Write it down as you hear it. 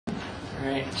All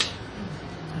right.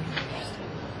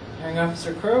 Hearing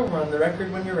Officer Crow, we're on the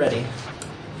record when you're ready.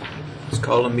 Let's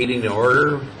call the meeting to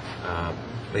order.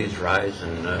 Please rise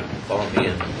and follow me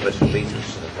in pledge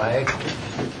allegiance to the flag.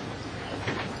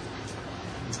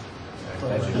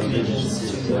 Pledge allegiance to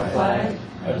the flag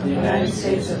of the United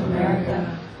States of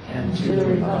America and to the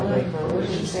republic for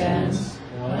which it stands,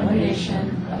 one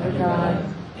nation, under God,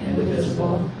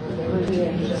 indivisible, with liberty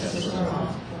and justice for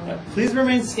all. Please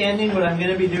remain standing. What I'm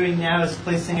going to be doing now is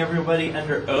placing everybody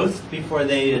under oath before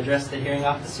they address the hearing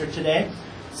officer today.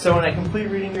 So when I complete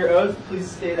reading your oath, please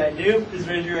state I do. Please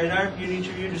raise your right arm. You and each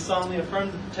of you do solemnly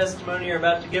affirm that the testimony you're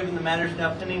about to give in the matters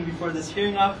now pending before this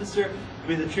hearing officer will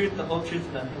be the truth, the whole truth,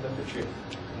 and nothing but the truth.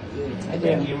 I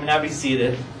do. You may now be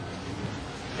seated.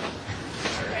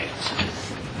 All right.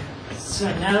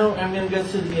 So now I'm going to go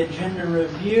through the agenda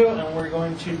review, and we're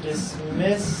going to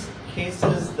dismiss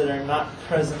cases that are not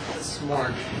present this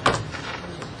morning.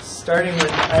 Starting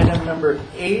with item number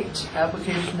 8,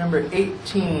 application number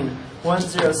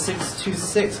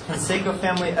 18-10626, Canseco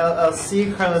Family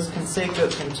LLC, Carlos Canseco,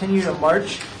 continue to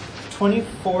March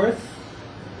 24th,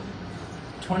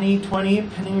 2020,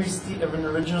 pending receipt of an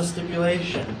original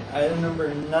stipulation. Item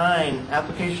number 9,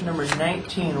 application number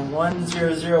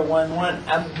 19-10011,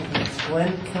 applicant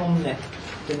Glenn Kilnick,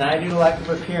 denied due to lack of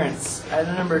appearance.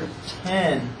 Item number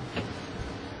 10,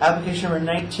 application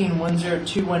number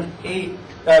 19-10218,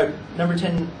 number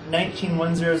 10,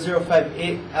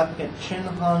 19-10058, applicant Chin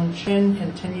Hong Chin,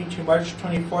 continue to March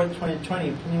 24th,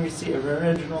 2020, pending receipt of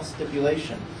original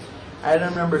stipulation.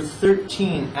 Item number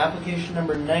 13, application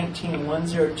number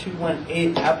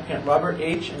 19-10218, applicant Robert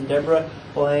H. and Deborah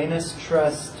Bolanis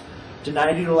Trust,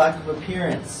 denied due to lack of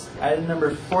appearance. Item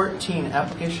number 14,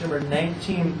 application number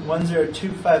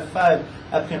 19-10255,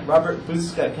 applicant Robert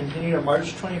Buska, continue to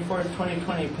March 24th,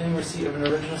 2020, pending receipt of an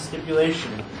original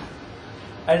stipulation.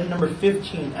 Item number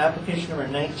 15, application number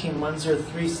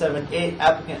 19-10378,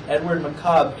 applicant Edward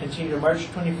McCobb, continue to March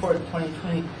 24th,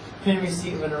 2020, pending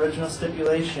receipt of an original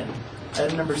stipulation.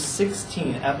 Item number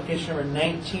 16, application number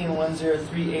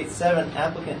 19-10387,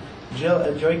 applicant Jill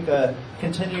Ajoika,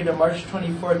 continue to March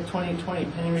 24th, 2020,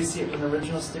 pending receipt of an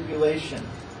original stipulation.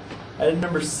 Item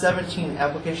number 17,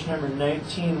 application number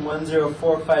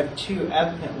 19-10452,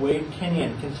 applicant Wade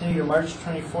Kenyon, continue to March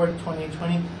 24th,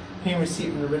 2020, pending receipt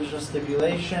of an original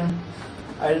stipulation.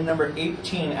 Item number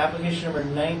 18, application number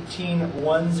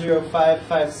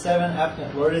 19-10557,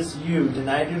 applicant Lourdes Yu,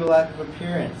 denied due to lack of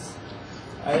appearance.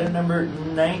 Item number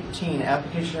 19,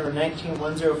 application number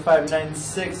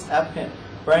 19-10596, applicant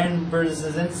Brian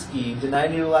Berzinski,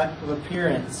 denied due to lack of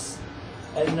appearance.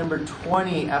 Item number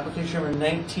 20, application number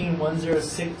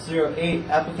 19-10608,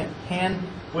 applicant Han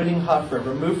Whittinghofer,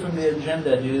 removed from the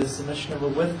agenda due to the submission of a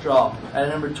withdrawal. Item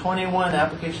number 21,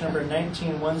 application number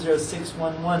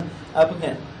 19-10611,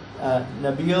 applicant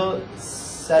Nabil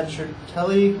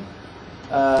Sachertelli,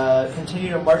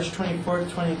 continue to March 24th,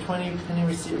 2020, pending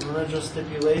receipt of original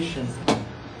stipulation.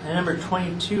 And number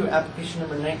 22, application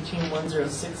number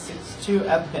 19-10662,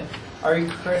 applicant Ari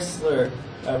Kressler,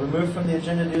 removed from the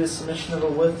agenda due to submission of a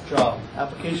withdrawal.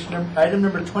 Item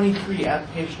number 23,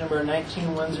 application number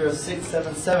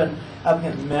 19-10677,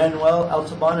 applicant Manuel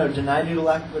Altabano, denied due to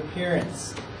lack of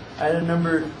appearance. Item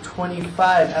number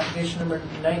 25, application number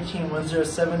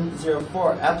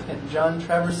 19-10704, applicant John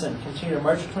Traverson, continue to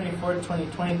March 24th,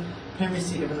 2020, pending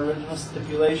receipt of an original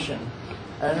stipulation.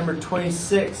 Item number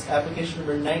 26, application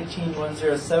number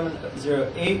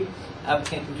 19-10708,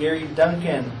 applicant Gary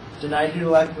Duncan, denied due to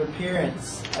lack of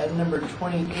appearance. Item number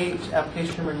 28,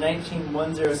 application number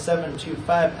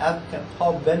 19-10725, applicant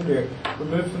Paul Bender,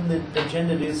 removed from the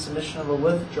agenda due to submission of a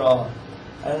withdrawal.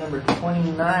 Item number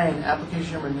 29,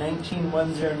 application number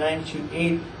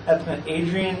 19-10928, applicant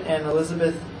Adrian and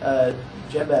Elizabeth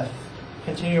Jebeth,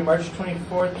 continue March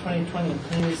 24th, 2020,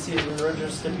 pending receipt of an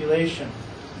original stipulation.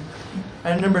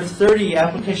 Item number 30,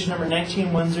 application number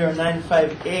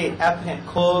 19-10958, applicant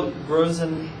Cole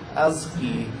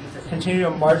Grozenowski, continue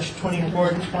to March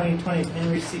 24th, 2020,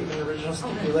 pending receipt of an original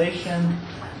stipulation.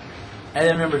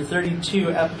 Item number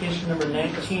 32, application number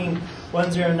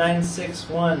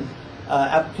 19-10961,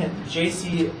 applicant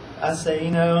J.C.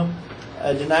 Asaino,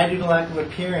 denied due to lack of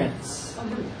appearance.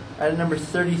 Item number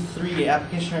 33,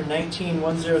 application number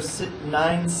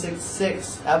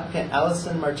 19-10966, applicant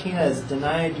Allison Martinez,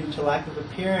 denied due to lack of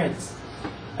appearance.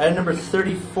 Item number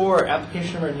 34,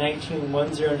 application number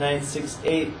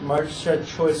 19-10968, Marsha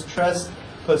Choice Trust,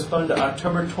 postponed to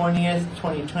October 20th,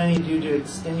 2020 due to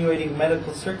extenuating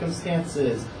medical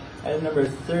circumstances. Item number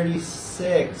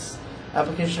 36,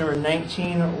 application number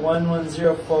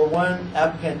 19-11041,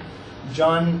 applicant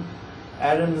John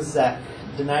Adamczak,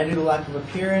 denied due to lack of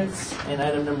appearance. And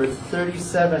item number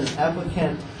 37,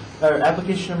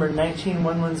 application number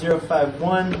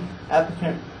 19-11051,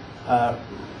 applicant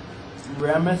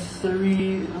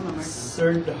Ramathri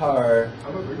Sirdhar,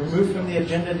 removed from the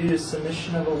agenda due to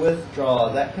submission of a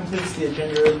withdrawal. That completes the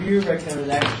agenda review. Recommended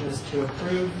action is to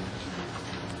approve.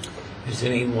 Has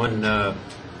anyone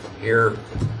here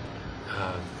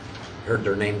heard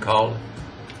their name called?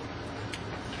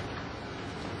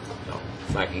 No.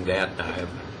 Lacking that, I have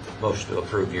a motion to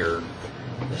approve your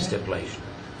stipulation.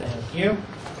 Thank you.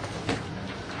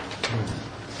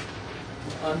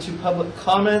 On to public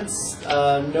comments.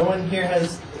 No one here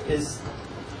is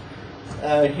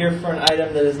here for an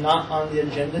item that is not on the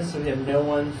agenda, so we have no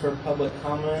one for public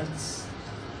comments.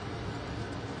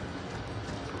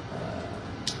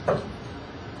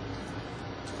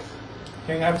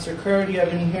 Hearing Officer Crow, do you have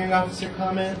any hearing officer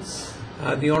comments?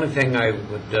 The only thing I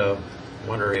would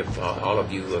wonder if all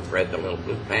of you have read the little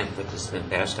blue pamphlet that's been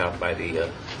passed out by the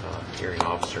hearing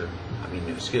officer,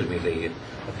 the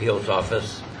appeals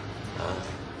office.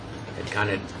 It kind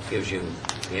of gives you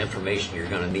the information you're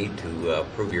going to need to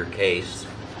prove your case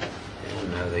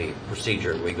and the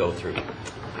procedure we go through.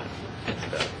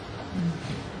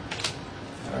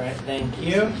 All right, thank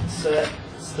you. So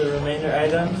that's the remainder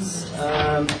items.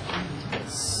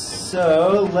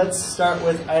 So let's start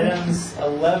with items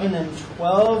 11 and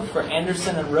 12 for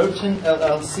Anderson and Roten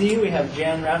LLC. We have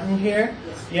Jan Routen here.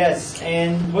 Yes,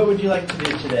 and what would you like to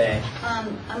do today?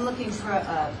 I'm looking for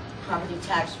a property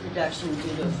tax reduction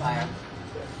due to a fire.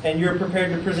 And you're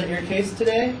prepared to present your case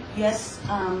today? Yes,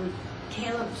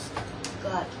 Caleb's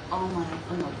got all my,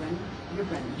 oh no, Brendan, you're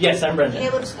Brendan. Yes, I'm Brendan.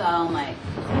 Caleb's got all my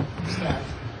stuff.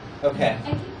 Okay.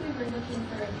 I think we were looking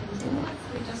for a continuance.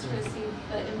 We just received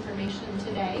the information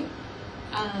today.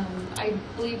 I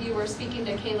believe you were speaking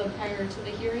to Caleb prior to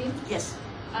the hearing. Yes.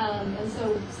 And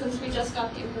so since we just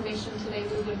got the information today,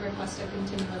 we would request a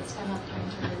continuance to have time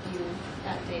to review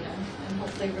that data and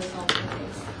hopefully resolve the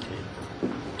case.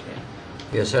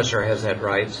 The assessor has that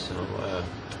right, so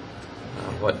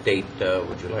what date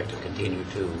would you like to continue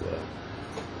to?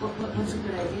 What's a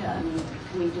good idea? I mean,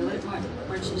 can we do it?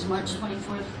 Is March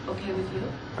 24th okay with you?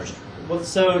 Well,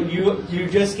 so you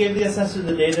just gave the assessor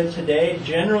the data today.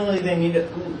 Generally, they need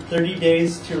 30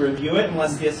 days to review it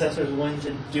unless the assessor is willing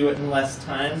to do it in less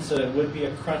time. So it would be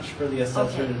a crunch for the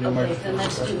assessor to do March 24th. Okay, then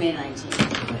let's do May 19th.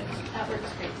 That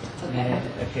works great. Okay.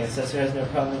 Okay, assessor has no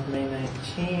problem with May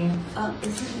 19th.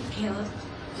 Isn't Caleb,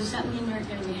 does that mean you're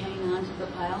going to be hanging on to the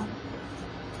pile?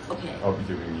 Okay. I'll be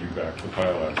giving you back the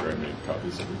file after I make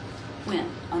copies of it. When?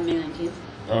 On May 19th?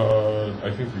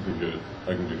 I think you can get it.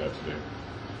 I can do that today.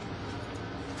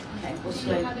 Okay. Well, Do so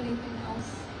you have anything else?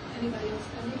 Anybody else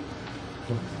pending?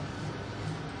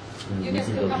 We You can guys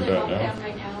go could do probably that walk now. down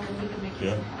right now and we can make you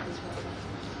Yeah. some copies real quick.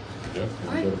 Yeah.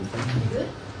 all right. Good.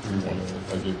 I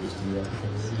gave this to the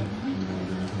applicant already. Do you want to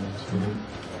do anything else for me?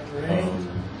 Right.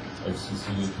 I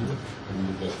CC'd it here. I can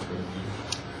get that for you.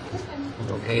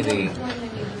 Okay, the Okay.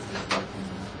 Thank you.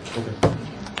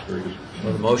 Very good.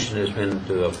 well, the motion has been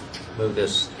to move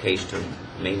this case to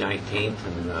May 19th,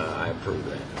 and I approve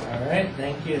that. All right,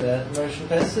 thank you. That motion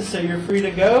passes. So you're free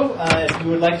to go. If you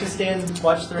would like to stay and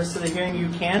watch the rest of the hearing, you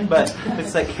can. But it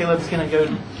looks like Caleb's going to go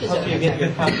help you get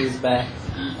your copies back.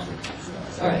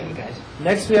 All right, you guys.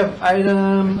 Next, we have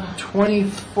item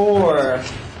 24.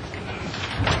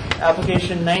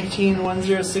 Application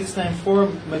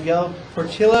 19-10694, Miguel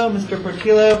Portillo. Mr.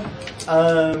 Portillo,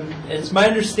 it's my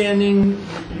understanding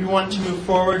you want to move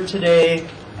forward today.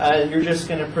 You're just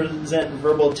going to present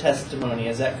verbal testimony.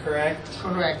 Is that correct?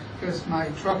 Correct, because my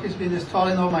truck has been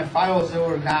installing all my files, they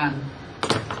were gone.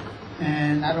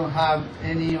 And I don't have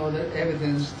any other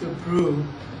evidence to prove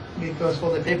because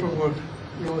all the paperwork,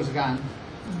 it was gone.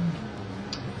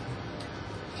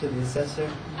 To the assessor?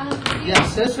 The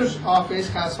assessor's office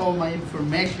has all my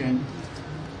information.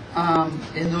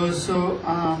 And also,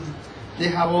 they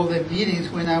have all the meetings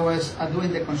when I was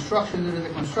doing the construction, during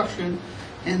the construction,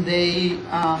 and they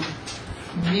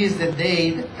missed the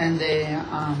date and the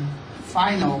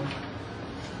final.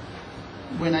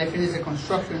 When I finish the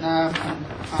construction, I'm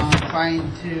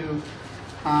trying to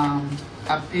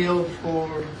appeal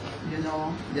for,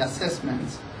 the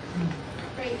assessments.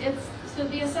 Right, so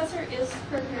the assessor is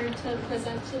prepared to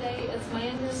present today. It's my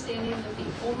understanding that the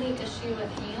only issue at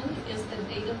hand is the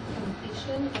date of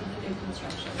completion of the new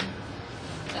construction.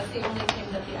 That's the only thing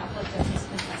that the applicant has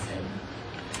contested.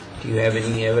 Do you have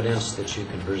any evidence that you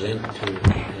can present to?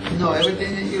 No,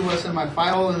 everything, it was in my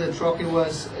file, and the truck, it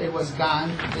was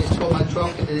gone. They stole my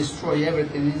truck and they destroyed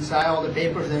everything. Inside, all the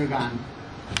papers, they're gone.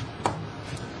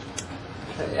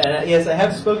 Yes, I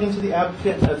have spoken to the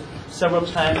applicant several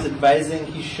times advising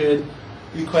he should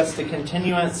request a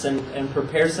continuance and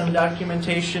prepare some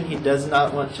documentation. He does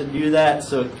not want to do that,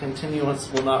 so a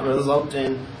continuance will not result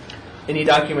in any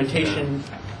documentation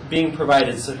being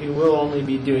provided, so he will only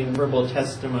be doing verbal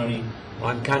testimony. Well,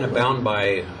 I'm kind of bound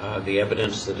by the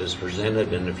evidence that is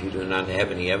presented, and if you do not have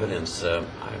any evidence, I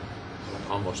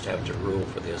almost have to rule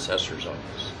for the assessor's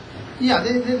office. Yeah,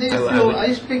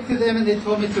 I speak to them and they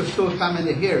told me to still come in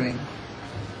the hearing.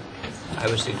 I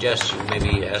would suggest you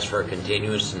maybe ask for a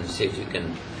continuance and see if you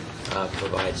can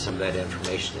provide some of that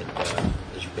information that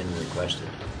has been requested.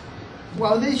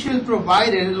 Well, they should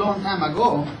provide it a long time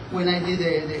ago when I did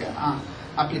the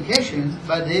application,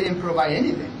 but they didn't provide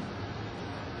anything.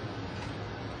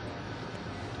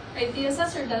 Right, the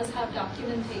assessor does have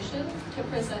documentation to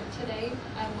present today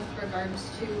with regards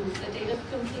to the date of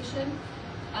completion.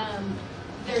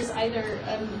 There's either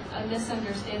a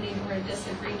misunderstanding or a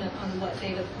disagreement on what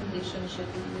date of completion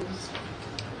should be used.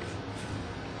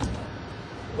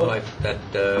 Well,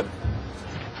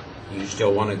 you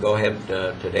still want to go ahead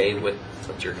today with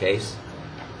your case?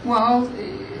 Well,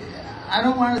 I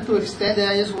don't want it to extend it,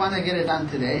 I just want to get it done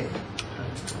today.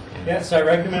 Yeah, so I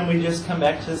recommend we just come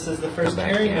back to this as the first Come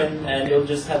back, hearing, yeah. and you'll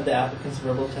just have the applicant's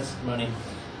verbal testimony.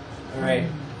 All right,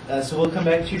 so we'll come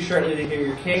back to you shortly to hear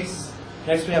your case.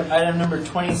 Next, we have item number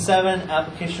 27,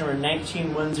 application number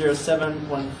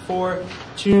 1910714,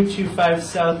 225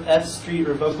 South F Street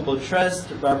Revocable Trust.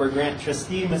 Barbara Grant,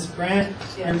 trustee. Ms. Grant,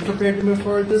 Yes. you're prepared to move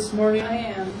forward this morning? I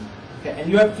am. Okay,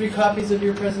 and you have 3 copies of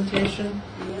your presentation?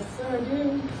 Yes, sir, I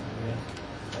do.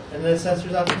 And the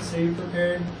assessor's office, are you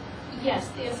prepared? Yes,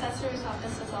 the assessor's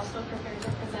office is also prepared to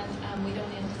present. We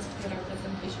don't anticipate our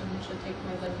presentation should take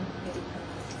more than maybe 10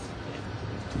 minutes.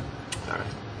 All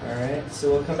right. All right,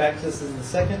 so we'll come back to this as the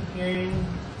second hearing.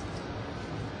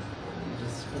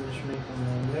 Just finish making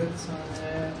my notes on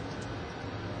that.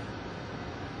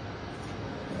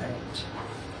 Right.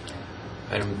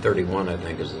 Item 31, I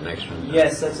think, is the next one.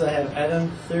 Yes, that's what I have.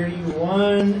 Item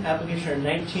 31, application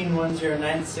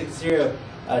 1910960,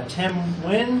 Tim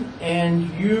Nguyen, and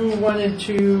you wanted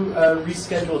to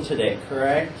reschedule today,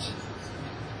 correct?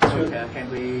 Okay, can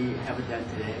we have it done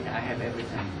today? I have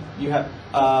everything. You have,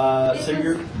 so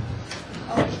you're,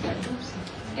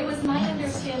 It was my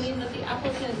understanding that the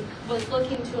applicant was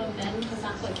looking to amend his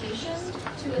application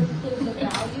to include the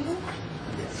value.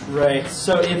 right,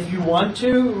 so if you want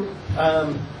to,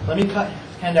 let me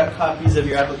hand out copies of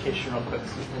your application real quick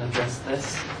so we can address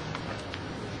this.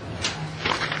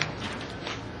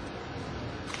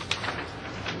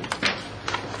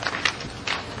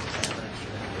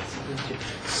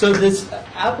 So this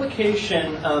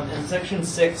application in section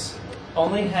 6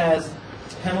 only has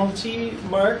penalty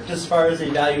marked as far as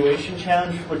a valuation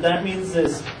challenge. What that means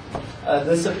is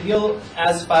this appeal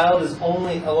as filed is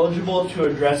only eligible to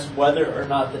address whether or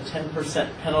not the 10%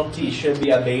 penalty should be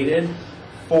abated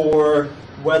for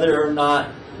whether or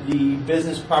not the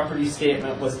business property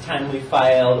statement was timely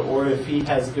filed or if he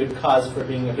has good cause for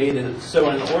being abated.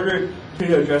 So in order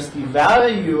to address the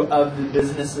value of the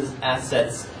business's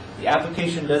assets, the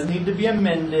application does need to be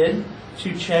amended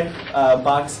to check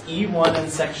box E1 in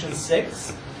section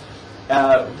 6,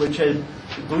 which I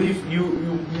believe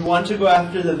you want to go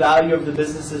after the value of the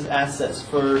business's assets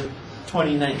for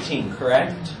 2019,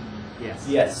 correct? Yes.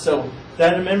 Yes, so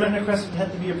that amendment request would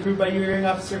have to be approved by your hearing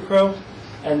officer, Crow.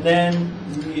 And then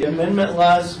the amendment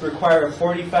laws require a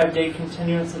 45-day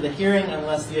continuance of the hearing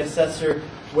unless the assessor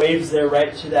waives their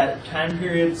right to that time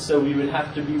period. So we would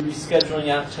have to be rescheduling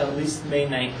out to at least May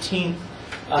 19th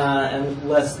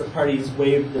unless the parties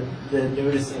waive the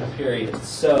noticing period.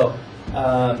 So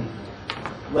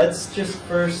let's just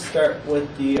first start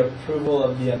with the approval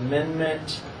of the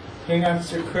amendment. Hearing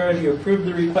Officer Crow, do you approve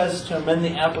the request to amend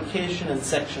the application in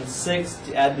section 6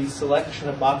 to add the selection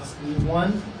of box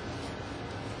E1?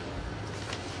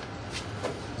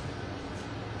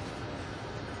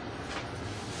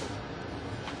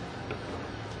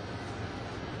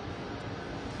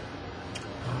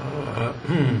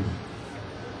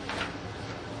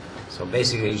 So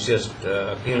basically, it's just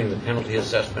appealing the penalty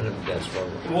assessment, and that's what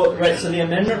we're... Well, right, so the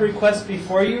amendment request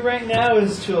before you right now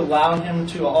is to allow him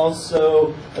to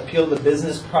also appeal the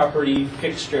business property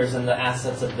fixtures and the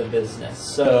assets of the business.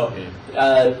 So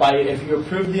if you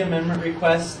approve the amendment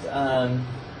request, then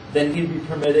he'd be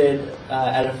permitted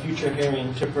at a future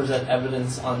hearing to present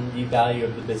evidence on the value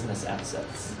of the business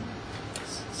assets.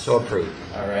 So approved.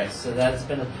 All right, so that's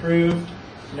been approved.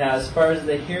 Now, as far as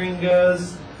the hearing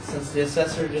goes, since the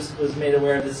assessor just was made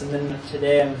aware of this amendment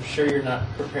today, I'm sure you're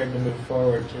not prepared to move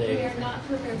forward We today. are not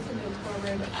prepared to move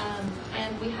forward,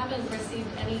 and we haven't received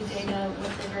any data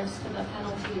with regards to the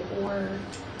penalty or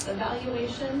the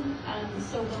valuation.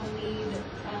 So we'll need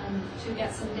to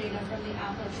get some data from the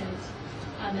applicant,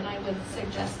 and I would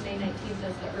suggest May 19th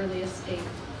as the earliest date,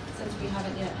 since we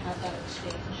haven't yet had that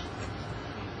exchange.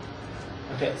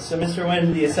 Okay, so Mr.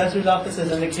 Nguyen, the assessor's office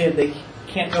has indicated they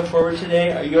can't go forward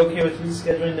today. Are you okay with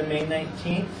rescheduling to May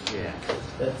 19th? Yeah.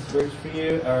 That works for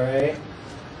you, all right.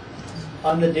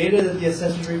 On the data that the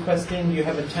assessor's requesting, do you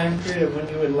have a time period of when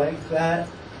you would like that?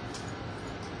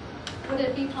 Would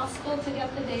it be possible to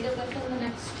get the data within the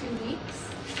next 2 weeks?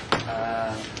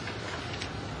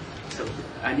 So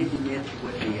I need to meet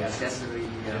with the accessory.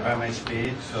 If I may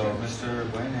speak, so Mr.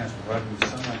 Nguyen has provided me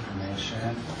some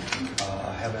information.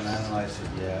 I haven't analyzed it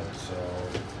yet, so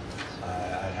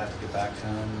I'd have to get back to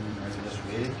him maybe this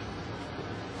week.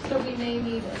 So we may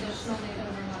need additional data,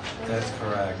 we're not sure. That's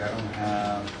correct. I don't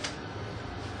have,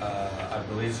 I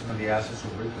believe some of the assets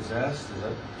were repossessed. Is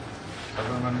that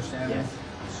everyone understand? Yes.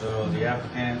 So the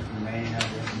applicant may have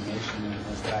the information in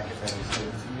his packet that he's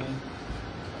given to me.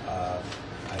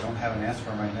 I don't have an answer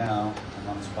for him right now. I'm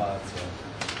on the spot, so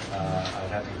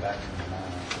I'd have to get back to him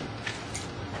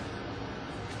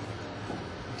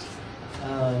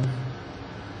tomorrow.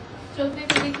 So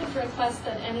maybe we could request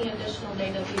that any additional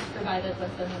data be provided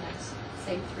within the next,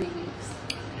 say, 3 weeks.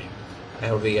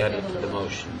 That'll be added to the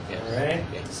motion, yes. All right,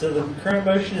 Yeah. so the current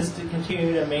motion is to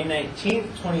continue to May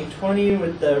 19th, 2020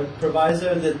 with the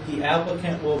proviso that the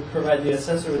applicant will provide the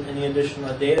assessor with any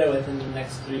additional data within the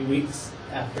next 3 weeks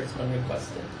after it's been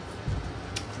requested.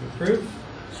 You approve?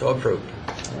 So approved.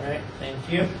 All right, thank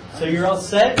you. So you're all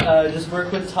set. Just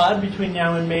work with Todd between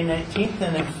now and May 19th,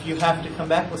 and if you have to come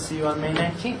back, we'll see you on May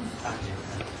 19th.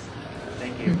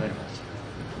 Thank you very much.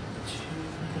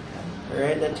 All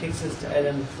right, that takes us to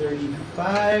item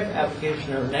 35,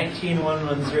 application number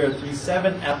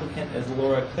 19-11037. Applicant is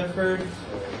Laura Clifford.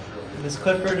 Ms.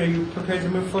 Clifford, are you prepared to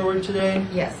move forward today?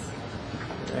 Yes.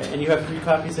 All right, and you have 3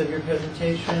 copies of your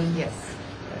presentation? Yes.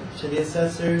 All right, to the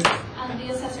assessor. The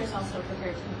assessor is also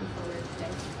prepared to move forward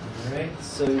today. All right,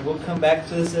 so we'll come back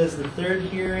to this as the 3rd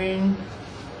hearing.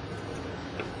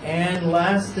 And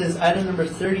last is item number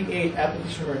 38,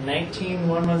 application number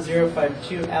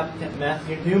 19-11052, applicant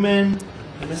Matthew Newman.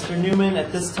 And Mr. Newman,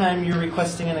 at this time you're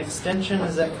requesting an extension,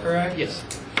 is that correct? Yes.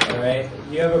 All right.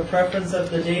 Do you have a preference of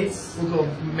the dates? We'll go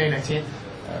May 19th.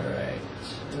 All right.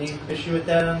 Any issue with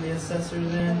that on the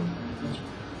assessor's end?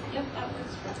 Yep, that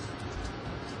works for us.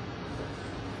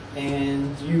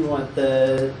 And do you want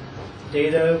the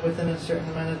data within a certain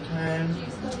amount of time? Do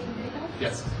you still need data?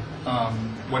 Yes.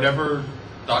 Whatever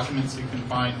documents you can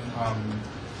find,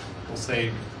 we'll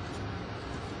say,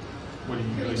 what do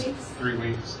you 3 use? weeks. 3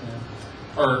 weeks.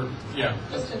 Yeah. Or, yeah.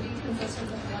 Just to be consistent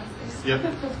with the last case. Yep.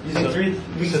 Using 3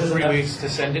 weeks is enough? to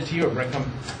send it to you or bring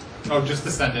them? Oh, just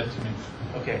to send it to me.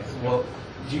 Okay, well,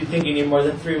 Do you think you need more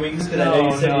than 3 weeks? 'Cause I know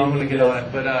no, you said you I'm going to need get on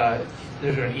it, but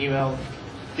there's an email.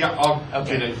 Yeah, I'll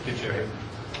Okay. get you.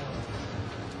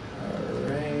 All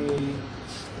right.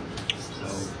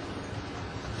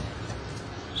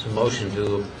 So motion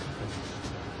to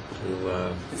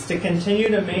It's to continue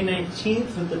to May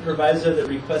 19th with the proviso that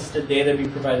requested data be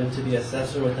provided to the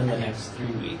assessor within the next 3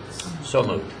 weeks. so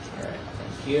moved. All right,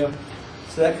 thank you.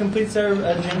 So that completes our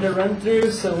agenda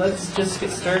run-through. So let's just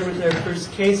get started with our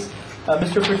first case.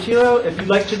 Mr. Portillo, if you'd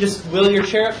like to just wheel your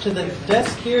chair up to the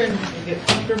desk here and get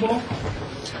comfortable.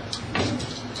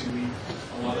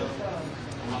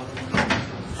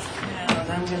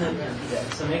 And I'm going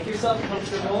to, so make yourself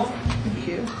comfortable. Thank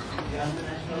you. Yeah, I'm going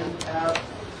to hand out.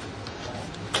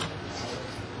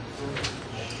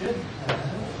 Should have.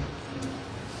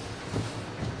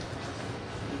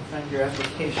 Find your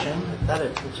application. I thought I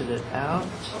printed it out.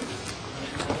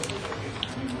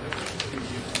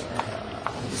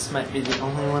 This might be the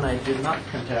only one I did not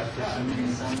print out for some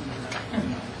reason.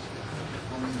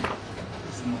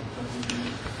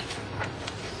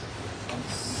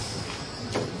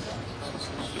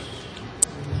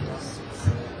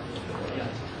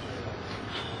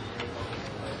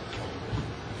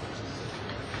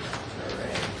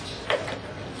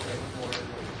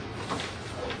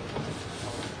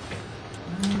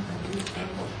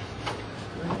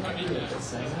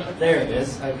 There it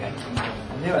is. Okay.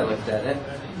 I knew I looked at it.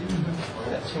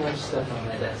 Got too much stuff on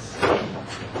my desk.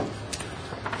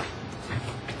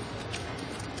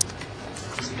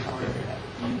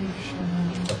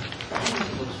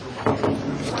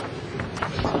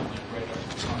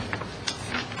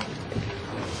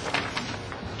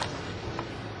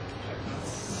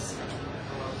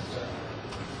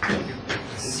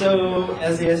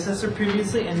 as the assessor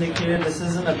previously indicated, this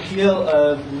is an appeal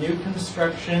of new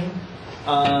construction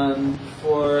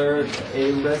for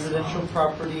a residential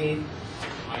property.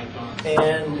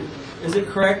 And is it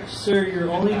correct, sir, you're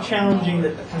only challenging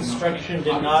that the construction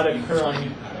did not occur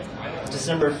on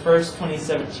December 1st,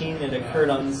 2017, it occurred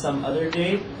on some other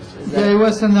date? Yeah, it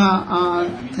was in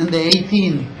the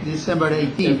 18, December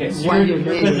 18. Okay, so 1 year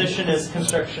your later. position is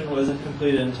construction wasn't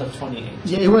completed until 2018?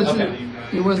 Yeah, it was. Okay.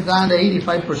 It was down to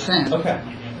 85%. Okay.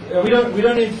 We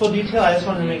don't need full detail. I just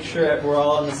wanted to make sure we're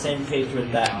all on the same page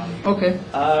with that. Okay.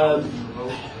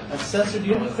 Assessor, do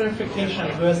you have a clarification on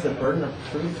who has the burden of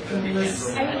proof in this?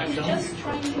 I was just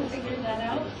trying to figure that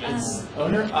out. It's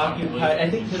owner occupied. I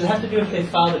think, does it have to do if they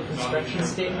filed a construction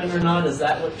statement or not? Is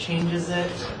that what changes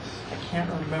it? I can't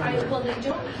remember. Well, they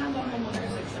don't have a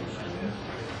homeowner's exemption.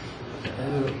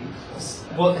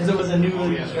 Well, because it was a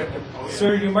newly constructed.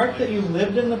 Sir, you marked that you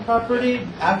lived in the property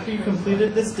after you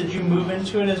completed this. Did you move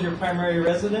into it as your primary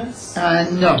residence?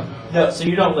 No. No, so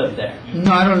you don't live there.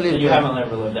 No, I don't live You there. haven't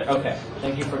ever lived there. Okay.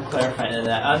 Thank you for clarifying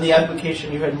that. On the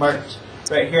application, you had marked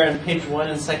right here on page 1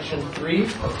 in section 3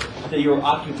 that you were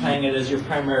occupying it as your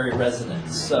primary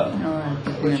residence. So,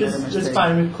 which is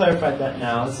fine. We've clarified that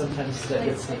now. Sometimes that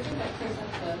gets. I think that clears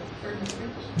up the burden of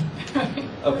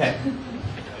proof. Okay.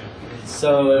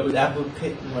 So it would have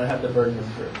the burden of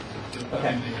proof.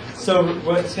 Okay. So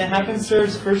what's going to happen, sir,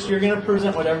 is first you're going to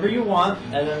present whatever you want,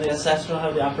 and then the assessor will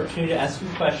have the opportunity to ask you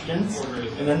questions,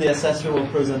 and then the assessor will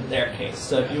present their case.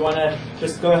 So if you want to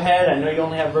just go ahead, I know you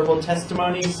only have verbal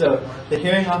testimony, so the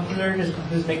hearing officer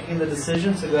who's making the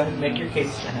decision, so go ahead and make your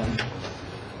case to him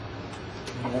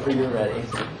whenever you're ready.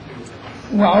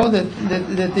 Well, the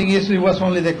thing is, it was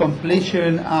only the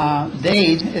completion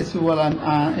date as well,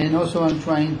 and also I'm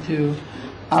trying to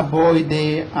avoid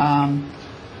the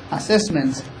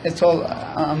assessments. It's all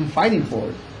I'm fighting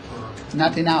for,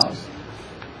 nothing else.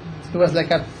 It was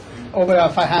like over a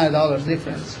 $500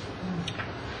 difference.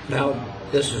 Now,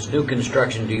 this is new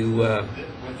construction. Do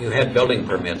you had building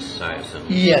permits, I assume?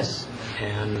 Yes.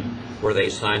 And were they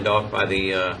signed off by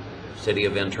the city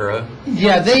of Ventura?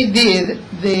 Yeah, they did.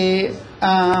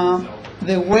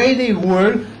 The way they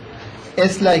work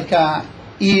is like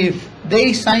if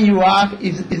they sign you off,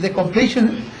 if the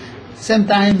completion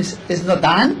sometimes is not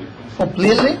done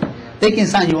completely, they can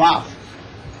sign you off.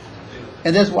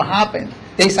 And that's what happened.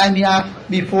 They signed me off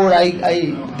before I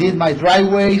did my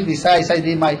driveways. Besides, I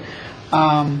did my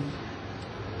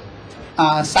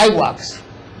sidewalks,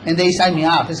 and they signed me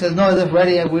off. They said, "No, it's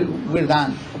ready. We're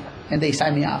done," and they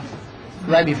signed me off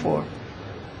right before.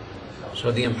 So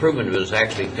the improvement was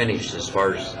actually finished as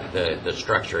far as the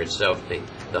structure itself,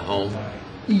 the home?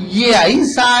 Yeah,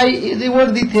 inside there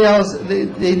were details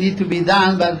they need to be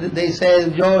done, but they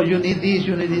said, "Joe, you need this,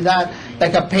 you need that,"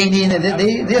 like a painting, and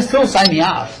they still sign me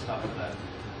off.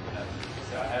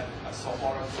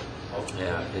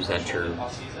 Yeah, is that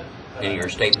in your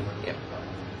statement? Yeah.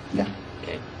 Yeah.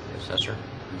 Okay, Assessor.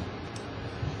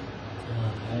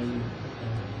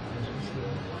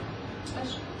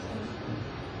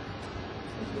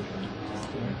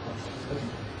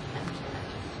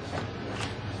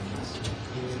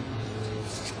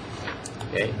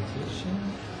 Okay.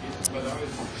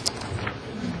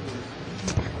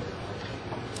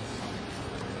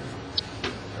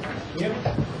 Yep.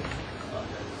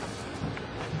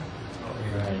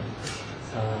 Right.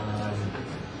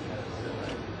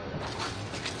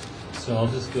 So I'll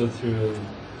just go through a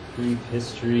brief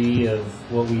history of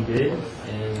what we did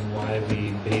and why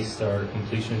we based our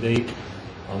completion date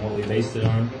on what we based it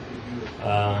on.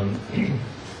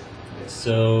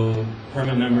 So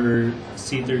permit number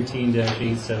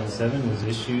C13-877 was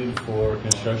issued for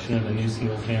construction of a new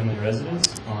single-family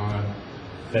residence on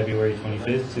February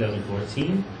 25th,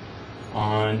 2014.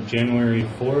 On January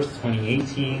 4th,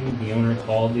 2018, the owner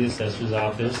called the assessor's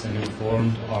office and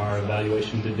informed our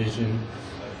evaluation division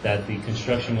that the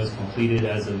construction was completed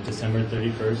as of December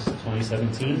 31st,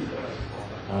 2017.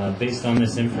 Based on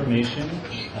this information,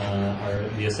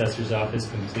 the assessor's office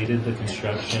completed the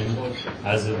construction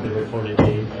as of the reported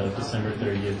date of December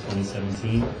 30th,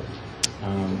 2017.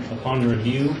 Upon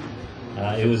review,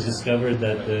 it was discovered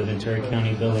that the Ventura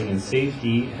County Building and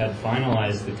Safety had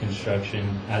finalized the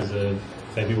construction as of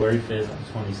February 5th,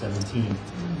 2017.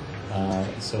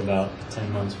 So about 10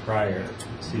 months prior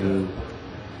to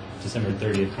December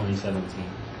 30th, 2017.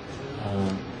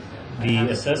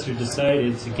 The assessor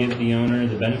decided to give the owner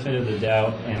the benefit of the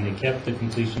doubt, and they kept the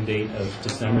completion date of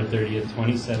December 30th,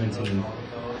 2017,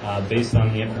 based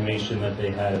on the information that they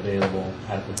had available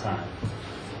at the time.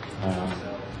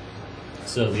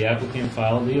 So the applicant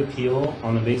filed the appeal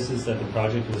on the basis that the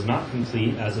project was not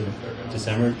complete as of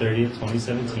December 30th,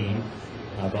 2017,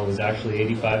 but was actually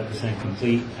 85%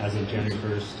 complete as of January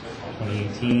 1st,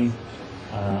 2018.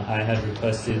 I had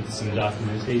requested some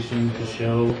documentation to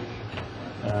show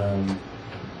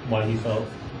why he felt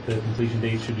the completion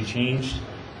date should be changed,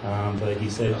 but he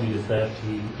said due to theft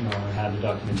he had the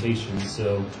documentation.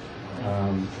 So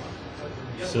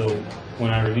when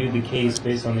I reviewed the case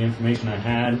based on the information I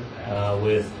had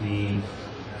with the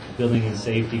building and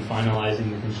safety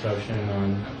finalizing the construction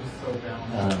on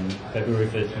February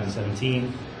 5th,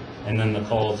 2017, and then the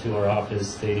call to our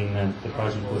office stating that the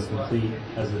project was complete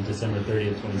as of December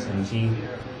 30th, 2017,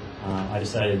 I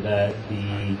decided that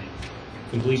the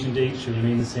completion date should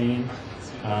remain the same,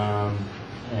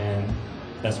 and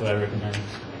that's what I recommend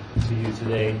to you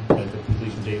today, that the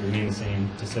completion date remain the same,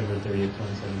 December 30th,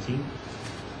 2017.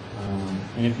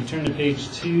 And if you turn to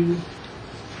page 2,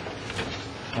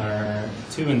 or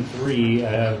 2 and 3, I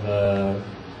have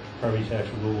property tax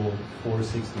rule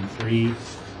 463,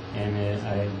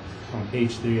 and on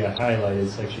page 3 I highlighted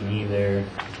section E there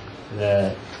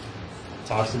that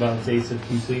talks about dates of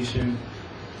completion.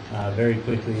 Very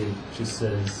quickly, it just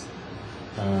says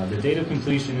the date of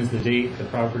completion is the date the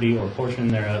property or portion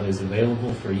thereof is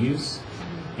available for use.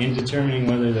 In determining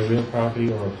whether the real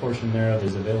property or a portion thereof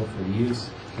is available for use,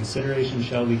 consideration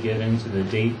shall be given to the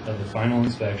date of the final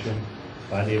inspection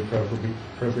by the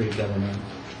appropriate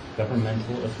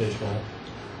governmental official,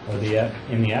 or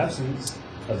in the absence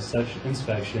of such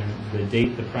inspection, the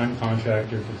date the prime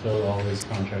contractor fulfilled all his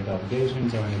contract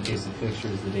obligations, or in the case of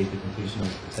fixtures, the date the completion of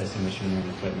testing machinery and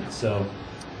equipment. So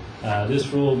this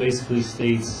rule basically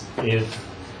states if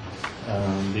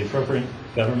the appropriate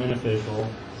government official,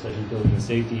 such as building and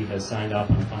safety, has signed off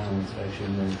on final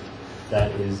inspection, then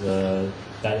that is the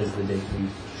date we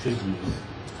should use.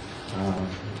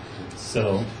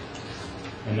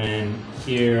 And then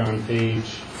here on page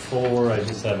 4, I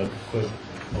just have a quick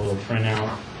little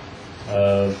printout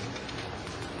of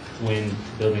when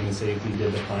building and safety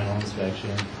did the final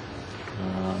inspection.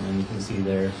 And you can see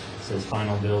there, it says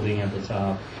final building at the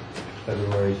top,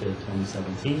 February 5th,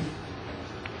 2017.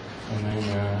 And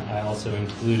then I also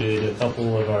included a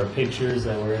couple of our pictures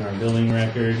that were in our building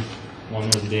record. One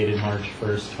was dated March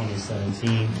 1st,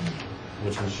 2017,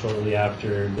 which was shortly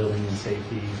after building and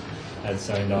safety had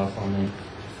signed off on it.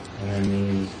 And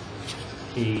then the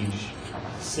page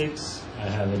 6, I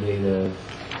have a date of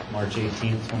March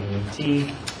 18th,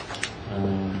 2018.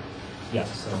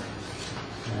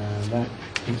 That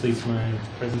completes my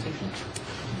presentation.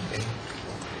 Okay.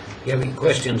 You have any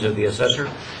questions of the assessor?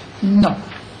 No.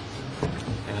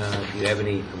 Do you have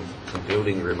any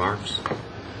concluding remarks?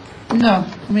 No,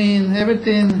 I mean,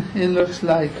 everything, it looks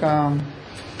like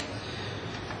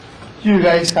you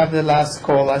guys have the last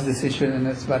call, last decision, and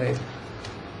that's about it.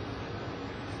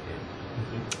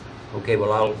 Okay,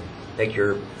 well, I'll take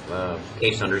your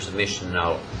case under submission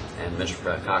now, and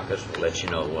Mr. Kakis will let you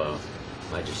know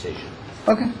my decision.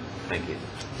 Okay. Thank you.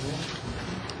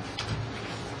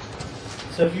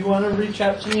 So if you want to reach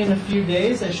out to me in a few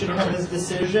days, I should have his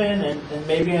decision, and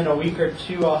maybe in a week or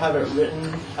two I'll have it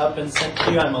written up and sent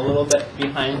to you. I'm a little bit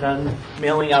behind on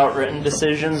mailing out written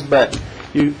decisions, but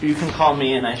you can call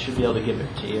me and I should be able to give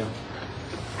it to you.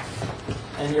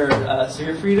 And so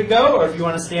you're free to go, or if you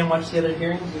want to stay and watch the other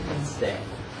hearings, you can stay.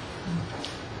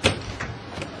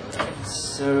 Alright,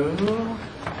 so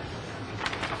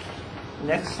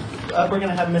next up we're going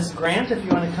to have Miss Grant, if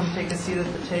you want to come take a seat at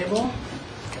the table.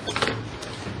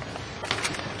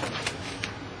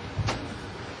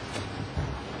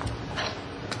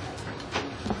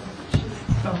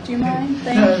 Do you mind?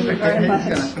 Thank you very much.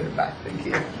 He's gonna put it back. Thank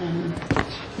you.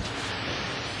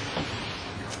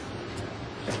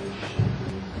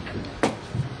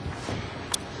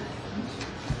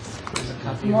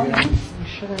 Good morning.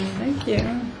 Thank you.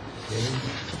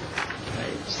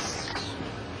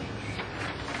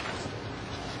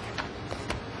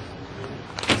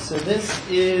 So this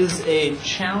is a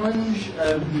challenge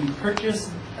of the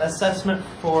purchase assessment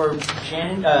for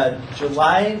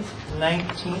July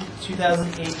 19th,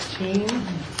 2018,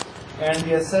 and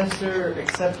the assessor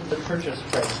accepted the purchase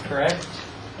price, correct?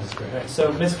 That's correct.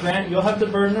 So Ms. Grant, you'll have the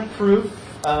burden of proof.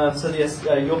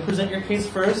 You'll present your case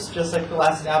first, just like the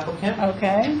last applicant.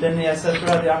 Okay. Then the assessor will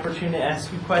have the opportunity to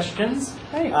ask you questions.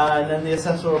 Great. And then the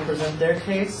assessor will present their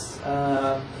case.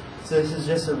 So this is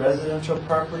just a residential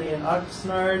property in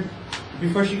Oxnard.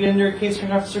 Before she gets into her case,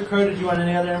 Hearing Officer Crowe, did you want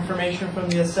any other information from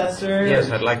the assessor? Yes,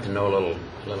 I'd like to know a little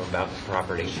about the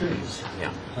property. Sure.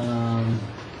 Yeah.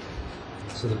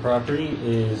 So the property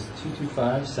is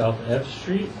 225 South F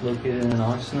Street, located in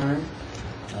Oxnard.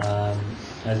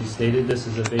 As you stated, this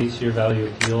is a base year value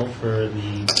appeal for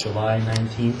the July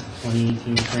 19th,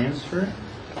 2018 transfer.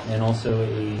 and also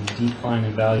a decline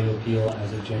in value appeal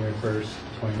as of January 1st,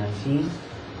 2019.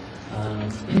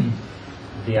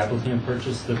 The applicant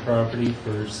purchased the property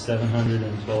for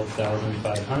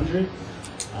 $712,500,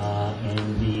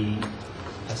 and the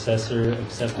assessor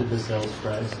accepted the sales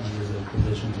price under the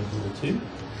provisions of Rule 2.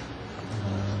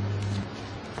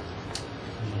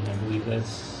 And I believe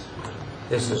that's...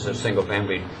 This is a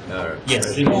single-family.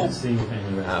 Yes,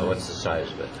 single-family. What's the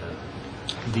size of it?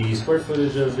 The square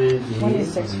footage of it is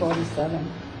 2647.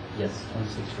 Yes,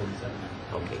 2647.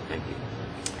 Okay, thank you.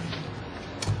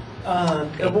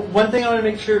 One thing I want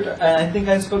to make sure, and I think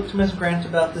I spoke to Ms. Grant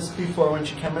about this before when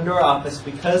she came into our office,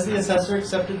 because the assessor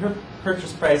accepted her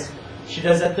purchase price, she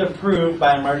does have to prove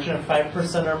by a margin of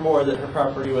 5% or more that her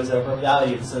property was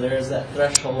overvalued. So there is that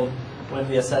threshold when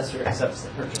the assessor accepts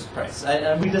the purchase price.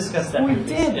 And we discussed that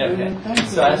previously. did. Okay.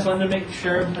 So I just wanted to make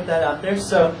sure and put that out there.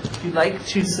 So if you'd like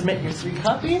to submit your 3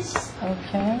 copies.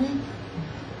 Okay.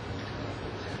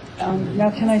 Now,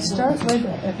 can I start with...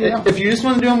 If you just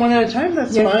want to do them one at a time,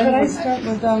 that's Yeah, fine. could I start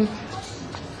with,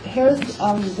 here's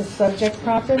the subject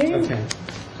property. Okay.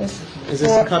 This Is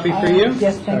this a copy for you?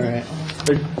 Yes, thank All you. right.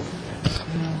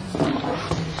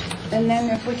 And then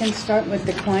if we can start with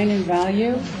decline in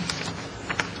value,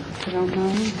 if you don't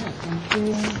mind. Thank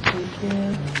you, thank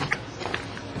you.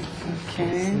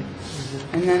 Okay.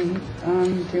 And then,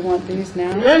 do you want these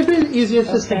now? Yeah, it'd be easiest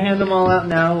just to hand them all out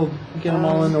now. We'll get them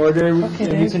all in order, Okay,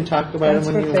 and you can talk about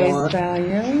them when you that's want. for face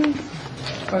value.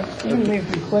 Or you can leave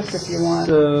them clipped if you want.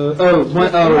 So,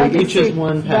 each is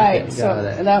one packet. Right, Got so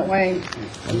it. that way.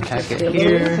 One packet it's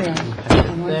here, easier. one packet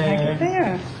And one there, packet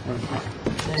there.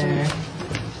 there.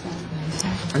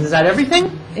 And is that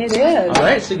everything? It is. All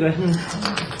right, so go ahead and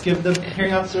give the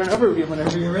hearing officer an overview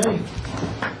whenever you're ready.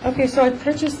 Okay, so I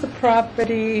purchased the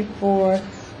property for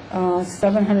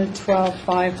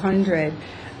 $712,500,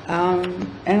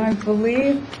 and I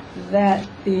believe that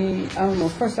the well,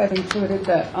 first I've included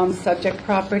the subject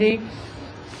property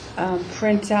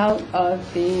printout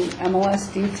of the MLS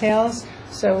details,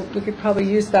 so we could probably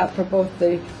use that for both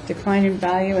the decline in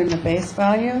value and the base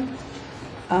value.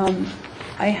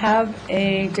 I have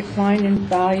a decline in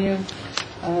value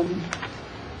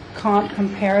comp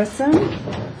comparison,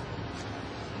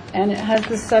 and it has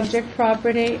the subject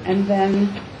property and then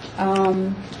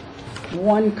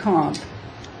one comp.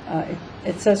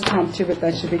 It says comp 2, but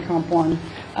that should be comp 1.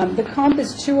 The comp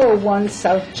is 201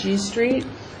 South G Street.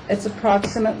 It's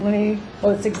approximately,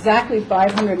 well, it's exactly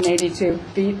 582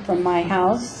 feet from my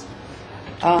house,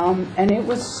 and it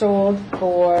was sold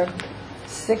for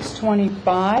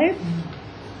 $625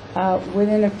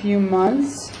 within a few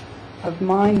months of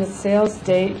mine. The sales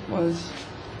date was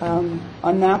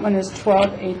on that one is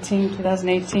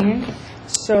 12/18/2018,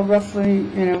 so roughly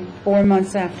 4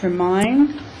 months after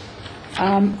mine.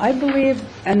 I believe,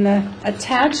 and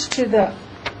attached to the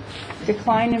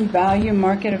decline in value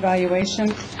market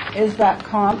evaluation is that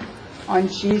comp on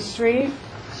G Street.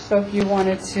 So if you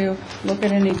wanted to look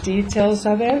at any details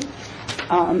of it,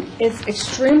 it's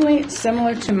extremely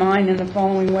similar to mine in the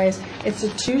following ways. It's a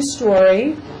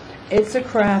 2-story. It's a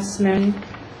Craftsman.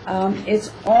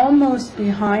 It's almost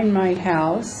behind my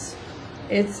house.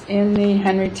 It's in the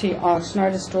Henry T.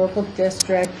 Oxnard Historical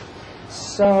District.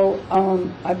 So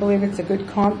I believe it's a good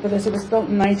comp for this. It was built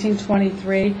in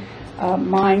 1923,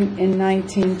 mine in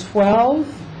 1912.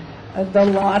 The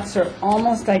lots are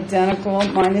almost identical.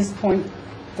 Mine is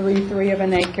 .33 of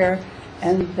an acre,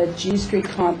 and the G Street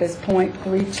comp is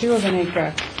 .32 of an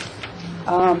acre.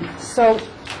 So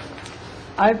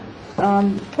I've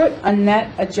put a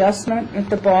net adjustment at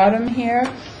the bottom here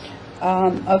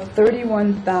of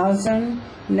 $31,000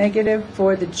 negative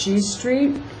for the G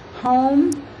Street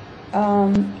home,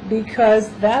 because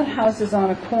that house is on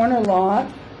a corner lot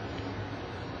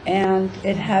and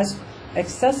it has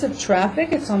excessive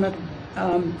traffic. It's on the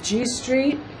G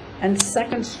Street and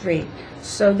 2nd Street,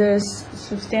 so there's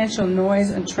substantial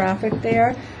noise and traffic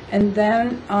there. And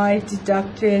then I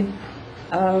deducted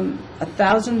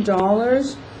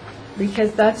 $1,000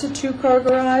 because that's a 2-car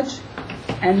garage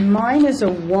and mine is a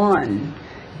 1.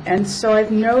 And so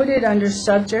I've noted under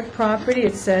subject property,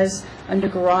 it says under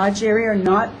garage area,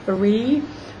 not 3.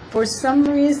 For some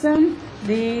reason,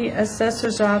 the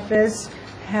assessor's office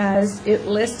has it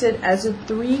listed as a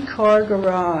 3-car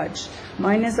garage.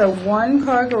 Mine is a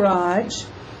 1-car garage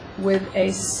with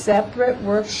a separate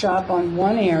workshop on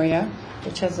one area,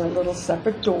 which has a little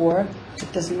separate door.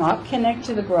 It does not connect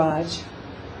to the garage.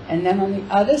 And then on the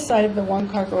other side of the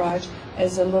 1-car garage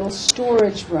is a little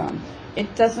storage room.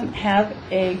 It doesn't have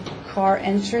a car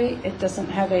entry. It doesn't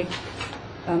have a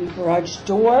garage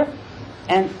door.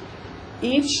 And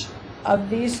each of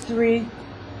these 3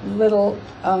 little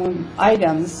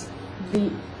items.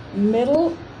 The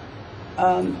middle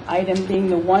item being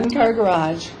the one-car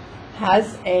garage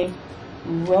has a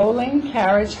rolling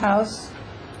carriage house,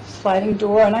 sliding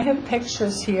door, and I have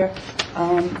pictures here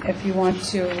if you want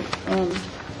to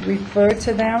refer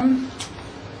to them.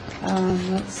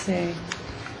 Let's see.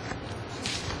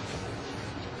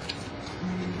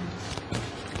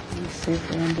 Let's see if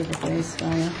they're under the base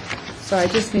file. So I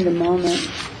just need a moment.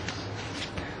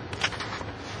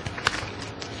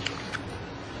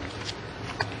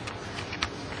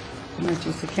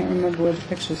 I can't remember where the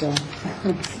pictures are.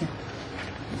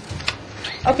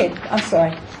 Okay, I'm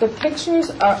sorry. The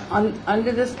pictures are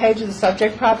under this page of the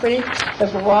subject property. The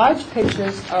garage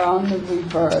pictures are on the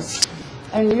reverse.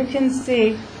 And you can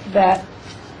see that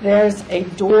there's a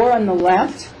door on the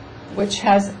left which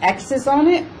has X's on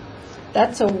it.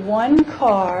 That's a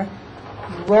one-car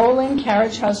rolling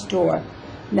carriage house door.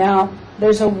 Now,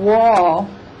 there's a wall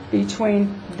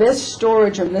between this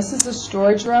storage room. This is a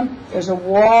storage room. There's a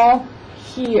wall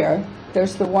here.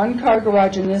 There's the one-car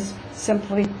garage, and this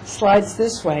simply slides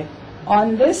this way.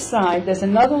 On this side, there's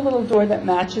another little door that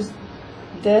matches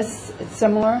this. It's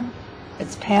similar.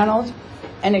 It's paneled,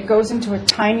 and it goes into a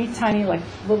tiny, tiny, like,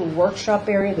 little workshop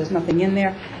area. There's nothing in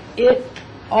there. It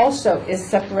also is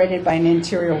separated by an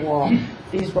interior wall.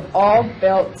 These were all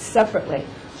built separately.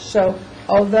 So,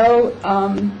 although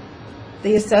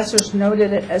the assessors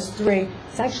noted it as 3,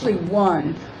 it's actually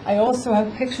 1. I also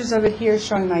have pictures of it here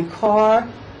showing my car,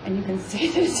 and you can see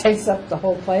that it takes up the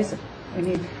whole place. We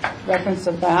need reference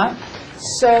of that.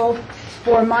 So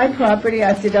for my property,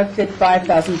 I've deducted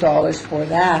 $5,000 for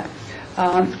that.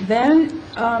 Then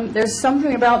there's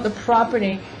something about the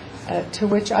property to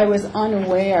which I was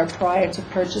unaware prior to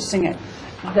purchasing it,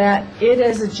 that it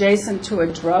is adjacent to a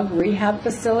drug rehab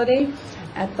facility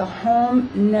at the home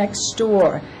next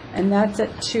door, and that's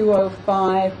at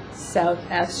 205 South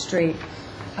F Street.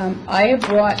 I have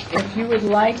brought, if you would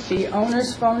like, the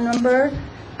owner's phone number,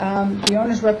 the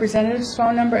owner's representative's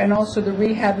phone number, and also the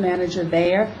rehab manager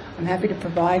there. I'm happy to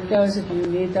provide those if you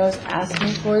need those. Ask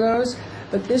me for those.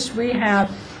 But this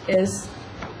rehab is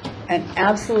an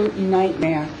absolute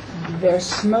nightmare. They're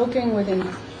smoking within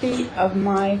feet of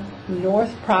my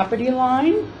north property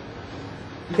line.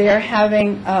 They're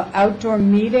having outdoor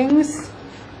meetings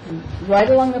right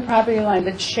along the property line.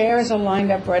 The chairs are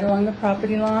lined up right along the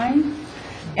property line.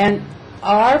 And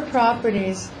our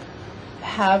properties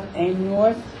have a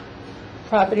north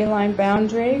property line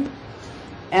boundary,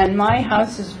 and my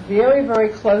house is very, very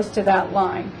close to that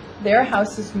line. Their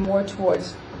house is more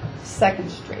towards 2nd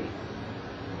Street.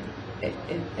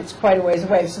 It's quite a ways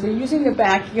away. So they're using the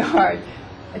backyard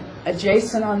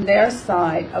adjacent on their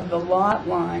side of the lot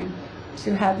line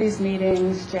to have these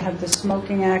meetings, to have the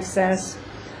smoking access.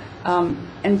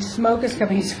 And smoke is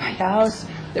coming into my house.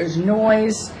 There's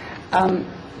noise.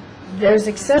 There's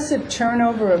excessive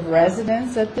turnover of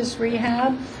residents at this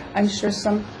rehab. I'm sure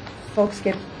some folks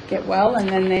get well and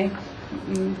then they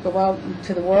go out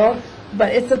to the world.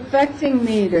 But it's affecting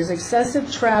me. There's excessive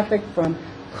traffic from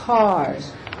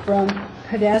cars, from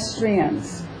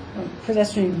pedestrians,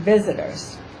 pedestrian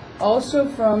visitors, also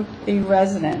from the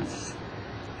residents.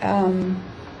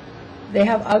 They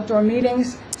have outdoor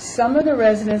meetings. Some of the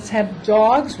residents have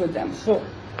dogs with them. So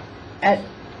at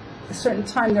a certain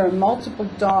time, there are multiple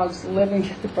dogs living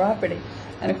at the property.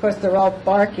 And of course, they're all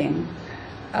barking.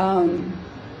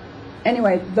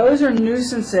 Anyway, those are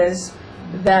nuisances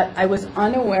that I was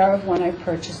unaware of when I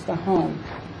purchased the home.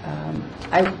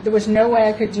 There was no way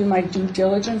I could do my due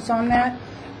diligence on that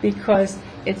because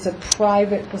it's a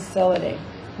private facility,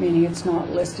 meaning it's not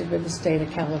listed with the state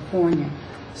of California.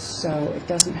 So it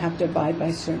doesn't have to abide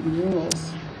by certain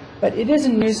rules. But it is a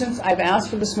nuisance. I've asked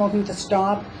for the smoking to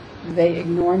stop. They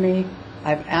ignore me.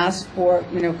 I've asked for,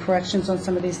 corrections on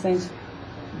some of these things.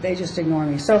 They just ignore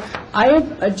me. So I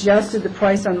have adjusted the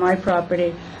price on my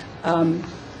property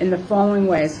in the following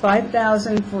ways: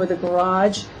 $5,000 for the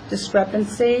garage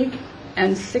discrepancy,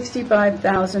 and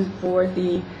 $65,000 for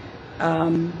the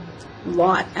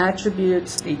lot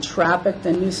attributes, the traffic,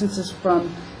 the nuisances from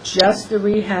just the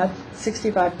rehab,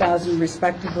 $65,000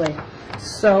 respectively.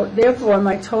 So therefore,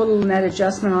 my total net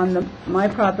adjustment on my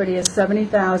property is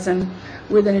 $70,000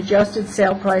 with an adjusted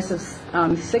sale price of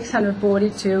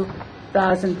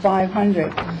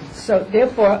 $642,500. So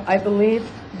therefore, I believe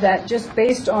that just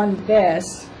based on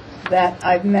this, that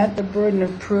I've met the burden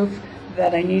of proof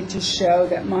that I need to show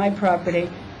that my property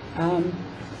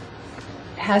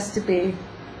has to be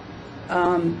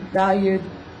valued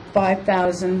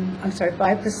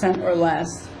 5% or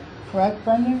less. Correct,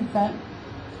 Brendan?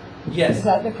 Yes. Is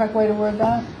that the correct way to word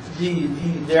that?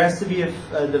 There has to be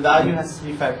the value has to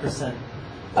be 5%.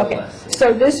 or Okay, less.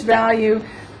 so this value,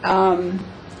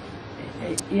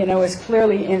 is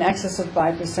clearly in excess of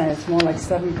 5%. It's more like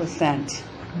 7%.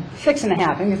 6.5,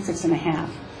 I think it's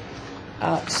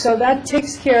 6.5. So that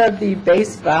takes care of the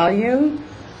base value.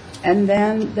 And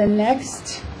then the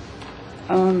next,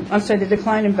 the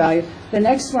decline in value. The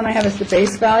next one I have is the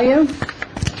base value.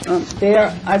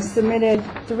 I've submitted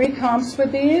 3 comps for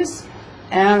these,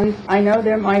 and I know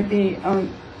there might be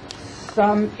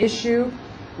some issue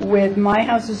with my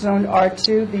house is zoned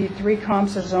R2, the 3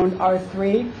 comps are zoned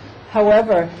R3.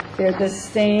 However, they're the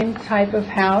same type of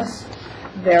house.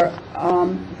 They're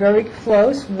very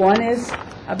close. One is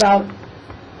about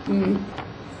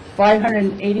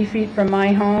 580 feet from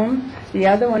my home. The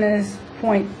other one is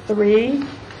 0.3,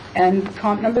 and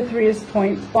comp number 3 is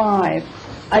 0.5.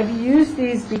 I've used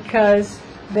these because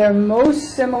they're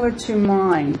most similar to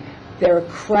mine. They're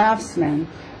Craftsman.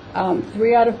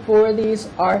 3 out of 4 of these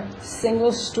are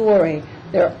single story.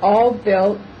 They're all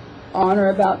built on or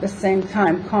about the same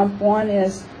time. Comp 1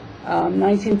 is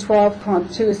 1912,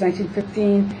 Comp 2 is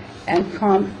 1915, and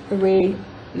Comp 3,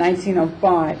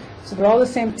 1905. So they're all the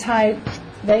same type.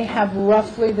 They have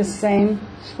roughly the same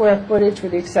square footage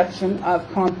with the exception of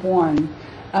Comp 1.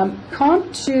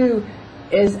 Comp 2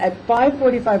 is at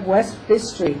 545 West Fifth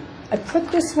Street. I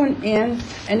put this one in,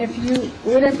 and if you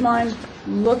wouldn't mind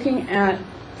looking at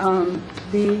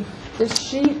the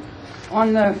sheet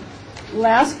on the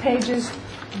last pages,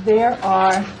 there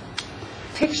are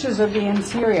pictures of the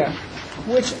interior,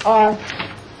 which are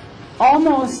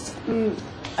almost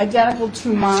identical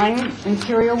to mine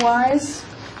interior-wise.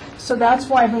 So that's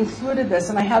why I've included this,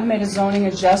 and I have made a zoning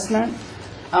adjustment,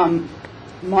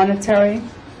 monetary.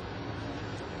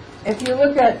 If you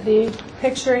look at the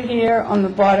picture here on the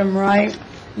bottom right,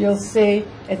 you'll see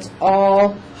it's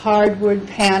all hardwood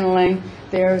paneling.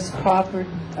 There's copper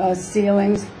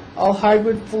ceilings, all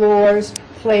hardwood floors,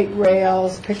 plate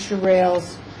rails, picture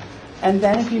rails. And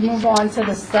then if you move on to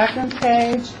the second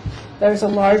page, there's a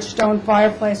large stone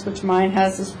fireplace, which mine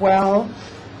has as well.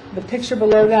 The picture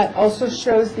below that also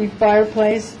shows the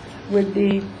fireplace with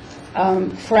the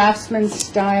Craftsman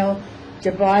style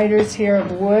dividers here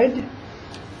of wood.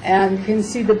 And you can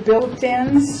see the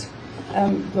built-ins,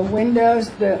 the windows,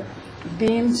 the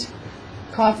beamed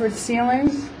coffered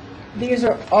ceilings. These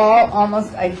are all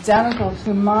almost identical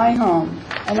to my home.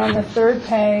 And on the third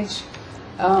page,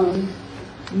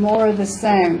 more of the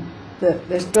same.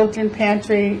 There's built-in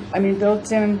pantry,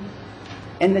 built-in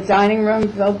in the dining room,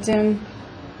 built-in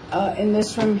in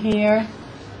this room here.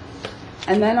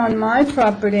 And then on my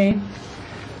property,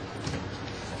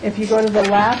 if you go to the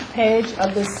last page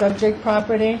of the subject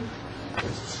property,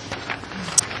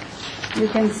 you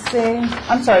can see,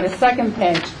 the second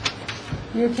page,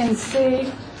 you can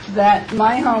see that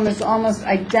my home is almost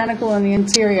identical in the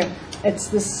interior. It's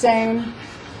the same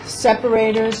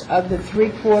separators of the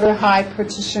 3/4 high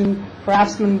partition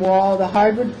Craftsman wall, the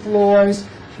hardwood floors,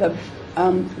 the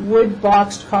wood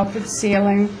boxed coffered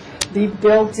ceiling, the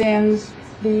built-ins,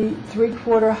 the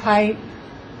 3/4 height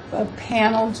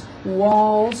paneled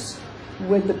walls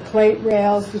with the plate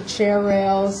rails, the chair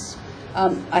rails.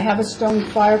 I have a stone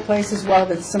fireplace as well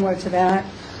that's similar to that.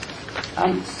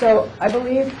 So I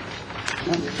believe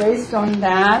based on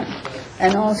that,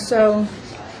 and also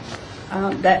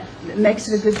that makes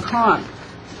it a good comp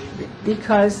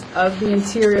because of the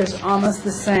interior is almost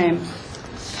the same.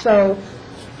 So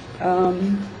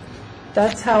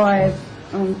that's how I've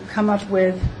come up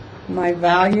with my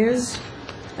values.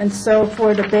 And so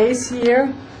for the base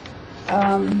year,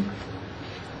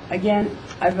 again,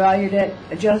 I valued it,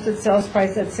 adjusted sales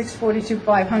price at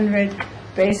 $642,500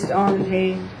 based on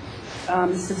the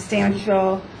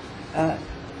substantial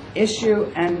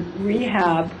issue and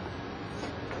rehab.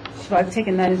 So I've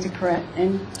taken that into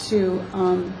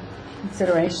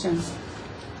consideration.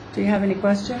 Do you have any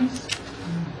questions?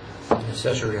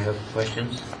 Assessor, you have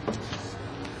questions?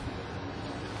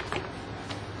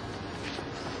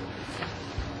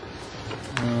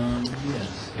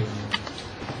 Yes.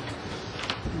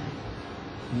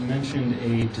 You mentioned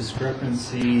a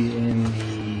discrepancy in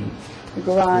The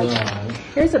garage.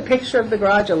 Here's a picture of the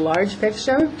garage, a large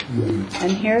picture.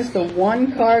 And here's the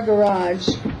one-car garage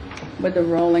with the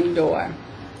rolling door.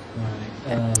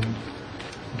 Right.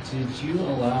 Did you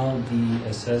allow the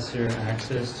assessor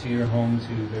access to your home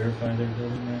to verify their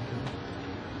building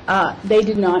record? They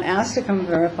did not ask to come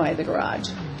verify the garage.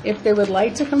 If they would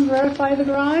like to come verify the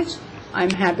garage,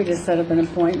 I'm happy to set up an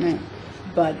appointment.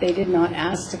 But they did not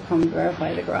ask to come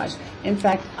verify the garage. In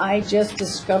fact, I just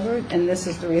discovered, and this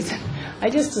is the reason, I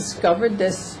just discovered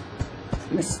this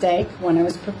mistake when I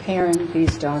was preparing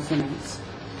these documents.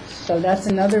 So that's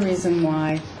another reason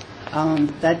why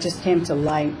That just came to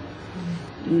light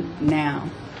now.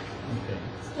 Okay.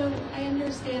 So I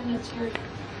understand it's your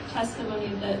testimony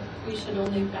that we should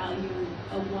only value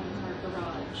a one-car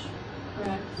garage,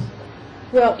 correct?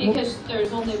 Well, Because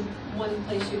there's only one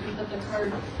place you can put the car.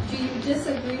 Do you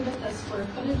disagree with the square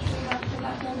footage we have for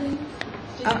that building?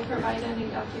 Did you provide any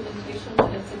documentation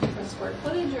that it's a different square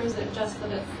footage, or is it just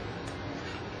that it's,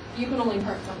 you can only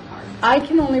park one car? I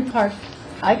can only park,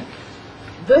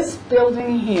 this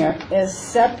building here is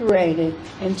separated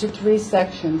into 3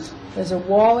 sections. There's a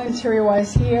wall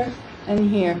interior-wise here and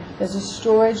here. There's a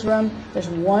storage room, there's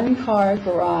 1-car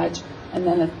garage, and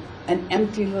then an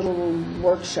empty little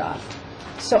workshop.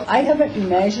 So I haven't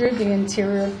measured the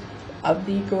interior of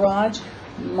the garage.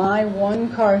 My 1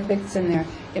 car fits in there.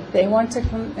 If they want to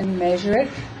come and measure it,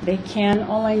 they can.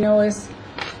 All I know is,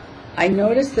 I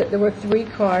noticed that there were 3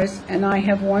 cars, and I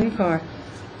have 1 car.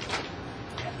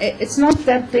 It's not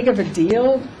that big of a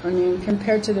deal, I mean,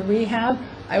 compared to the rehab.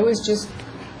 I was just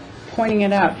pointing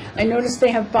it out. I noticed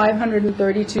they have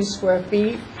 532 square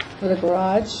feet for the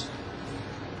garage.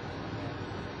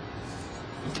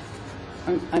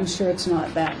 I'm sure it's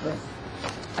not that, but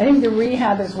I think the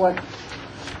rehab is what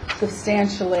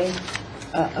substantially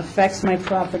affects my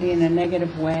property in a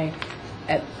negative way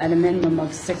at a minimum of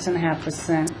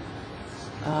 6.5%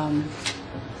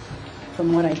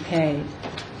 from what I paid.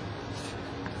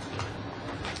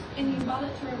 And you bought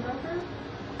it through a broker?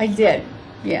 I did,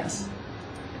 yes.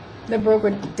 The broker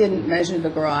didn't measure the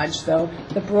garage, though.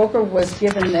 The broker was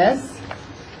given this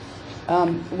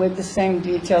with the same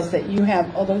details that you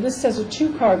have, although this says a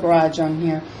 2-car garage on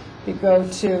here. If you go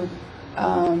to,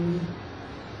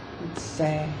 let's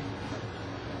say,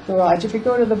 garage. If you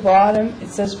go to the bottom, it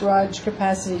says garage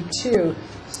capacity 2.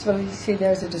 So you see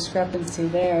there's a discrepancy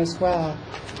there as well.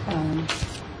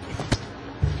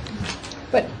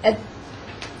 But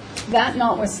that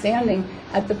notwithstanding,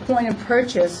 at the point of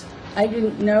purchase, I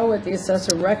didn't know what the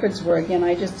assessor records were. Again,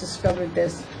 I just discovered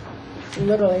this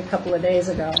literally a couple of days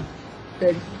ago,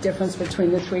 the difference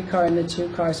between the 3-car and the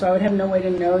 2-car. So I would have no way to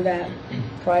know that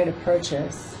prior to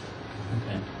purchase.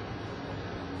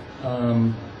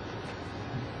 Okay.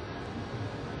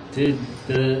 Did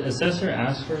the assessor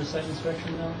ask for a site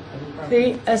inspection though of the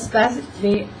property?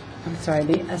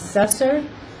 The assessor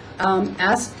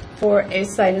asked for a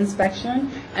site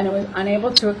inspection, and I was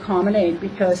unable to accommodate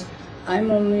because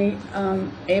I'm only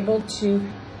able to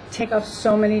take off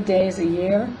so many days a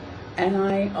year, and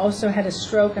I also had a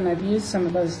stroke and I've used some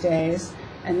of those days,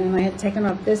 and then I had taken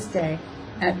off this day.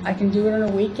 And I can do it on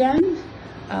a weekend,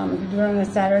 I can do it on a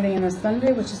Saturday and a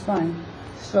Sunday, which is fine.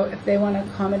 So if they want to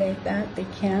accommodate that, they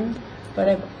can, but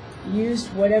I've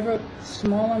used whatever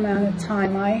small amount of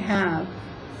time I have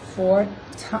for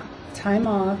time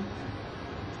off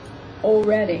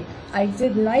already. I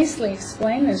did nicely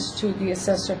explain this to the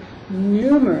assessor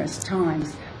numerous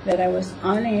times, that I was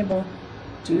unable,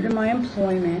 due to my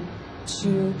employment,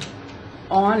 to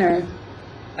honor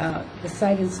the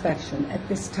site inspection at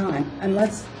this time.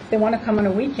 Unless they want to come on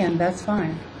a weekend, that's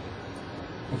fine.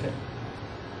 Okay.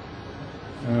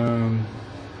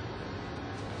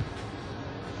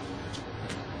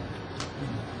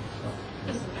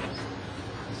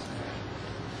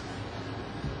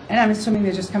 And I'm assuming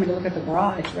they're just coming to look at the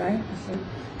garage, right?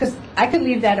 Because I could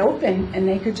leave that open and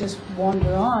they could just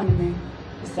wander on. I mean,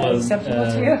 is that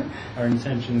acceptable to you? Our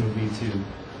intention would be to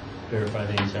verify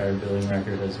the entire billing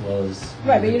record as well as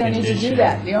Right, but the you don't need to do condition.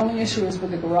 that. The only issue is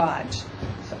with the garage.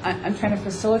 So I'm trying to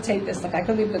facilitate this. Like, I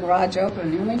could leave the garage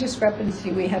open. The only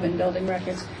discrepancy we have in building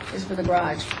records is for the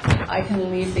garage. I can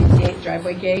leave the gate,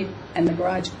 driveway gate, and the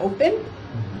garage open,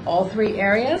 all 3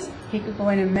 areas. He could go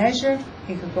in and measure.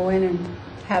 He could go in and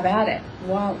have at it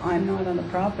while I'm not on the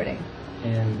property.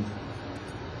 And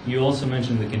you also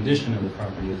mentioned the condition of the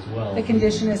property as well. The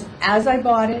condition is as I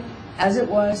bought it, as it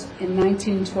was in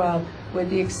 1912, with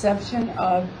the exception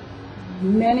of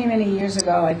many, many years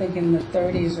ago, I think in the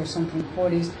 30s or something,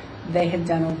 40s, they had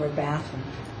done over a bathroom.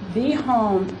 The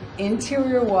home,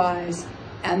 interior-wise,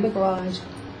 and the garage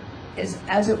is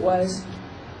as it was,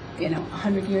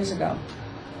 100 years ago.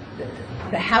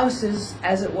 The house is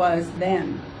as it was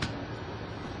then.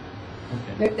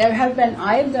 Okay.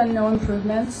 I have done no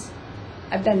improvements.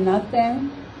 I've done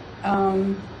nothing.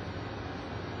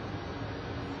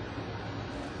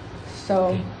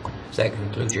 So Does that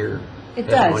conclude your it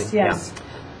testimony? does, yes.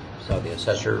 Yeah. So the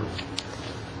assessor,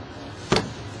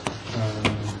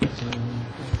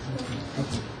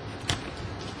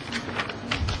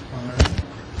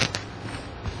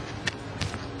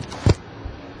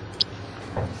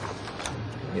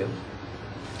 you.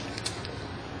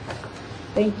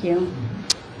 Thank you.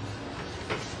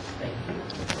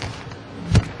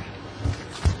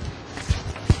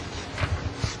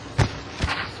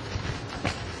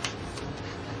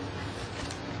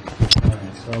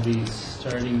 So I'll be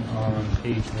starting on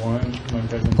page 1 of my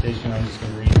presentation. I'm just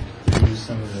going to read through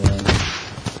some of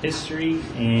the history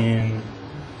and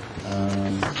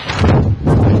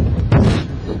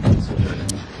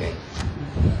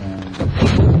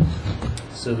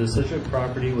so the subject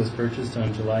property was purchased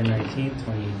on July 19,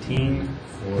 2018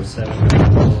 for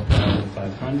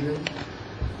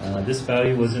 $712,500. This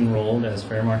value was enrolled as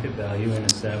fair market value and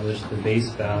established the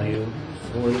base value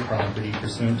for the property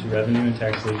pursuant to Revenue and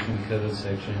Taxation Code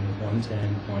Section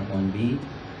 110.1B.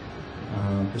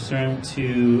 Pursuant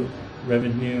to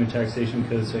Revenue and Taxation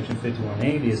Code Section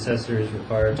 51A, the assessor is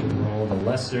required to enroll the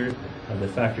lesser of the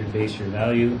factored base year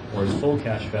value or its full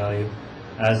cash value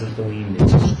as of the lien date.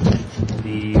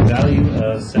 The value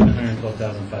of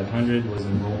 $712,500 was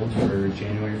enrolled for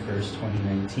January 1st,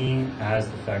 2019 as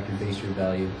the factored base year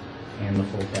value and the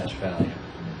full cash value.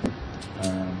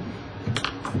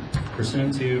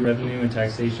 Pursuant to Revenue and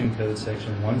Taxation Code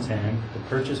Section 110, the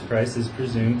purchase price is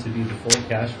presumed to be the full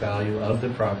cash value of the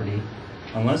property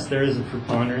unless there is a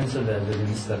preponderance of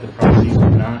evidence that the property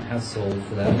would not have sold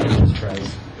for that purchase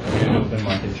price in an open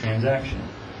market transaction.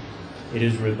 It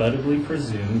is rebuttably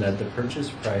presumed that the purchase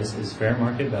price is fair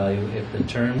market value if the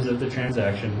terms of the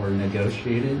transaction were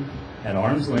negotiated at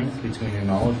arm's length between a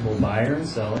knowledgeable buyer and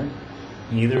seller,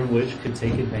 neither of which could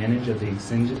take advantage of the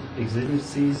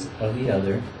exigencies of the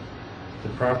other. The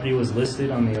property was listed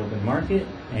on the open market,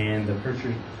 and the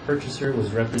purchaser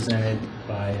was represented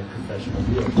by a professional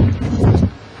realtor.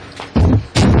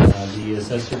 The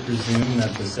assessor presumed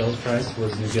that the sales price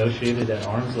was negotiated at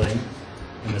arm's length,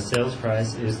 and the sales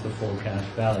price is the full cash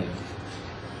value.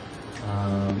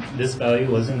 This value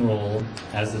was enrolled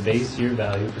as the base year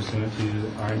value pursuant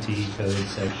to R&T Code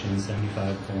Section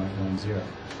 75.10.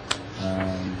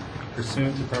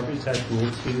 Pursuant to Property Tax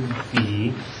Rule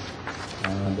 2B,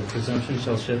 the presumption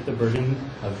shall shift the burden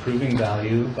of proving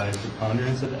value by a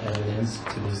preponderance of evidence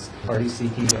to the party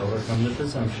seeking to overcome the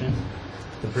presumption.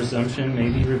 The presumption may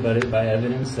be rebutted by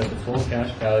evidence that the full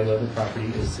cash value of the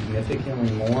property is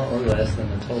significantly more or less than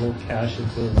the total cash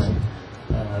equivalent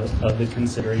of the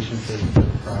consideration paid for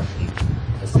the property.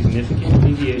 A significant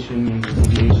deviation means a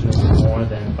deviation of more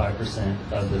than 5%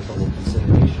 of the total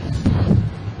consideration.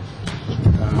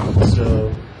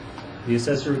 So the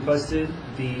assessor requested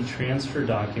the transfer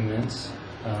documents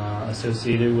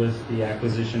associated with the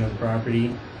acquisition of the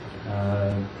property,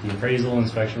 the appraisal,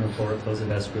 inspection report, close of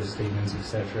escrow statements,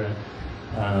 etc.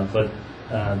 But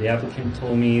the applicant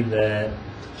told me that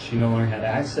she no longer had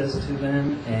access to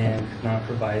them and could not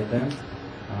provide them.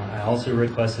 I also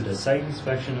requested a site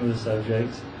inspection of the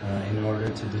subject in order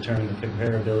to determine the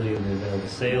comparability of the available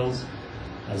sales,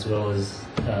 as well as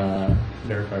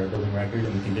verify our building record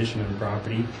and the condition of the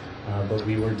property, but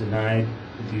we were denied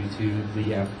due to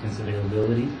the applicant's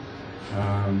availability.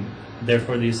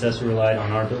 Therefore, the assessor relied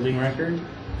on our building record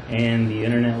and the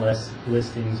internet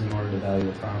listings in order to value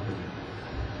the property.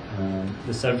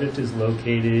 The subject is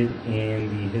located in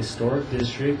the historic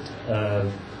district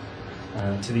of,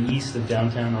 to the east of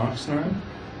downtown Oxnard.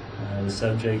 The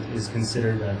subject is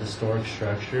considered a historic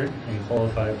structure and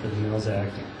qualified for the Mills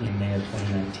Act in May of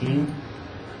 2019.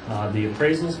 The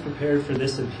appraisals prepared for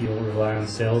this appeal rely on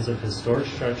sales of historic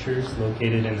structures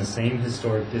located in the same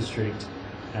historic district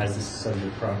as the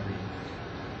subject property.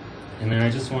 And then I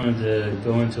just wanted to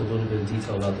go into a little bit of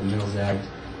detail about the Mills Act.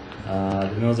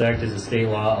 The Mills Act is a state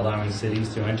law allowing cities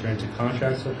to enter into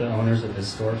contracts with the owners of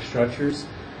historic structures.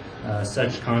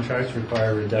 Such contracts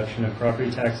require a reduction of property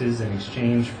taxes in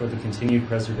exchange for the continued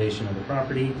preservation of the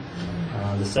property.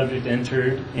 The subject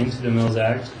entered into the Mills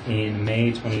Act in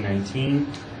May 2019.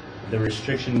 The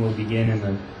restriction will begin in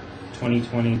the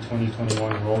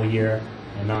 2020-2021 roll year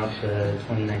and not the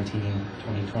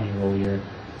 2019-2020 roll year,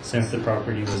 since the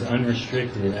property was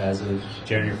unrestricted as of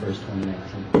January 1st,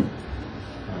 2019.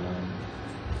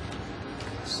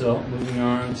 So, moving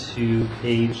on to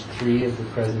page 3 of the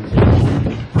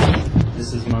presentation.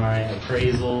 This is my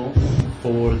appraisal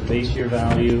for the base year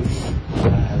value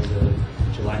as of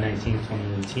July 19,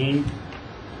 2018.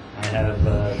 I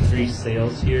have 3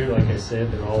 sales here. Like I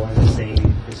said, they're all in the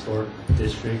same historic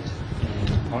district in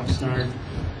Oxnard.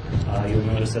 You'll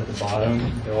notice at the bottom,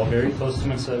 they're all very close to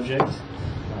my subject.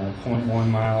 0.1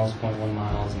 miles, 0.1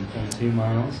 miles, and 0.2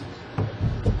 miles.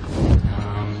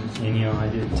 And you know, I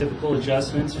did typical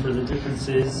adjustments for the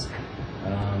differences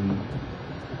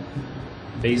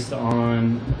based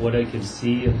on what I could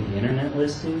see of the internet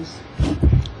listings.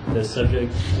 The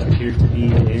subject appeared to be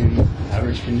in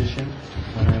average condition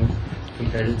when I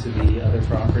compared it to the other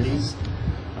properties.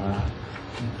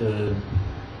 The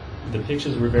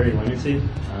pictures were very limited.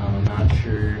 I'm not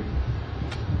sure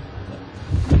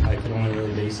I could could only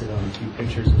really base it on a few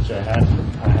pictures which I have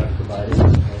provided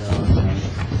later on in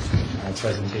my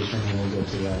presentation, and we'll go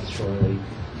through that shortly.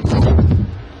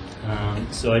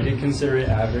 So I did consider it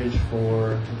average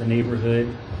for the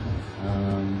neighborhood,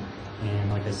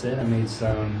 and like I said, I made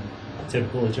some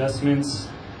typical adjustments.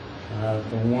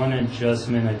 The one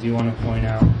adjustment I do want to point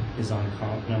out is on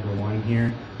comp number 1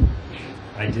 here.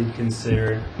 I did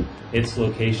consider its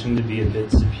location to be a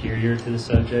bit superior to the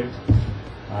subject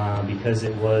because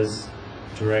it was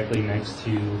directly next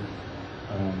to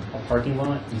a parking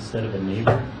lot instead of a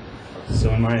neighbor. So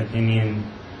in my opinion,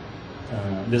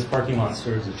 this parking lot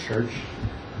serves a church.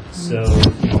 So,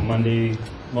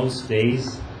 most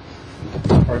days,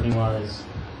 the parking lot is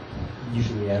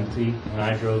usually empty. When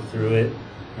I drove through it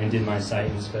and did my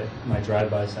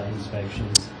drive-by site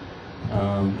inspections,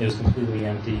 it was completely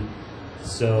empty.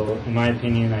 So, in my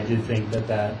opinion, I did think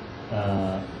that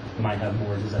might have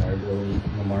more desirability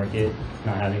in the market,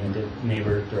 not having a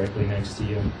neighbor directly next to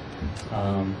you.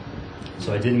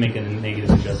 So I did make a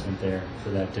negative adjustment there for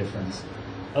that difference.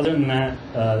 Other than that,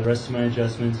 the rest of my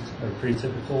adjustments are pretty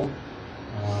typical,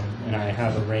 and I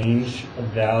have a range of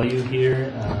value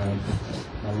here.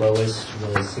 My lowest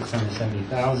was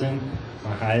 $670,000,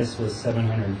 my highest was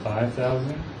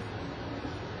 $705,000,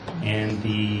 and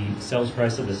the sales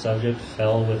price of the subject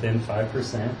fell within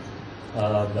 5%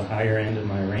 of the higher end of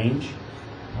my range.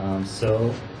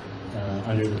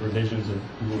 Under the provisions of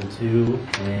Rule 2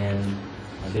 and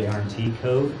the R&T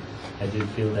code, I did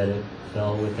feel that it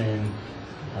fell within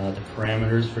the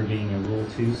parameters for being a Rule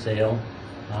 2 sale,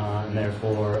 and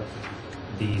therefore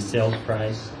the sales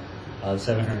price of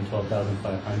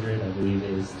 $712,500, I believe,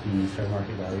 is the fair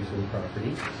market value for the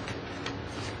property.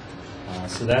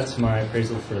 So that's my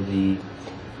appraisal for the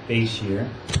base year.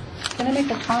 Can I make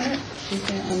a comment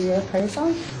on your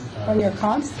appraisal or your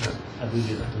comps? I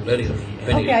believe it's Let him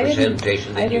finish his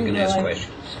presentation, then you can ask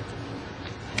questions.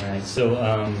 All right, so,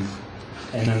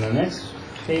 and on the next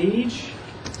page,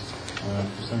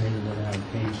 for some reason it doesn't have a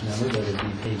page number, but it'd be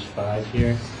page 5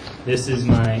 here. This is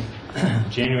my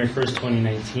January 1st,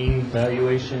 2019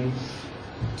 valuation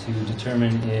to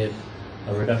determine if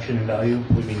a reduction in value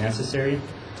would be necessary.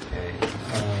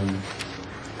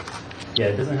 Yeah,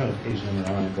 it doesn't have a page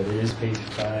number on it, but it is page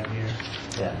 5 here.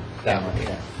 Yeah, that one,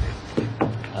 yeah.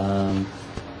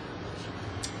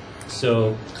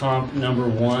 So comp number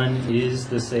 1 is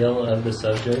the sale of the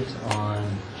subject on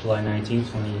July 19,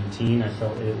 2018. I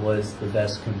felt it was the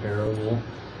best comparable.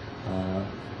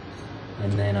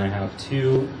 And then I have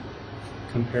 2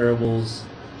 comparables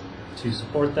to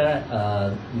support that.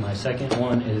 My second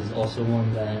one is also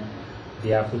one that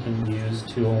the applicant used,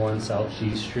 201 South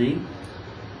G Street.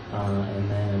 And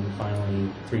then finally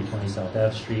 320 South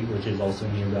F Street, which is also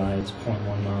nearby. It's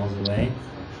 0.1 miles away.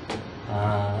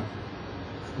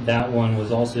 That one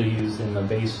was also used in the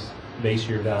base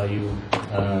year value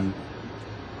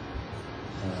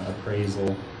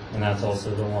appraisal, and that's also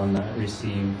the one that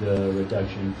received the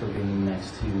reduction for being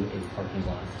next to a parking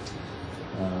lot.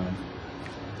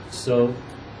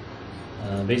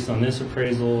 Based on this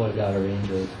appraisal, I got a range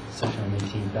of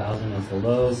 $618,000 as the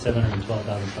low,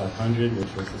 $712,500,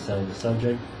 which was the sale of the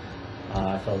subject.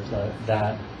 I felt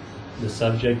that the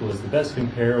subject was the best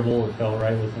comparable. It fell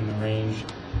right within the range.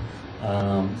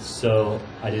 So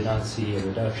I did not see a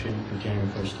reduction for January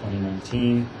 1st,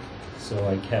 2019. So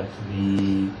I kept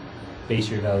the base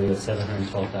year value at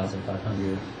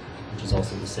 $712,500, which is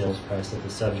also the sales price of the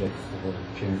subject for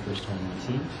January 1st,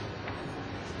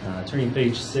 2019. Turning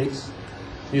page 6,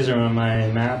 these are on my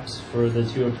maps for the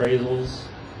 2 appraisals.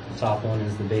 The top one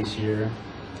is the base year.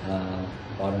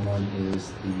 Bottom one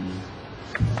is the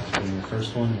January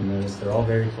 1st one. You notice they're all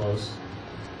very close.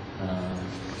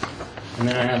 And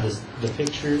then I have the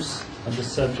pictures of the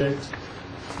subject.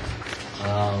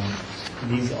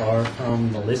 These are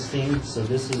from the listing, so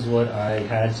this is what I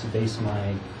had to base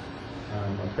my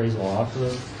appraisal off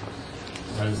of.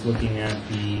 I was looking at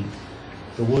the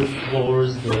wood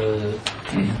floors, the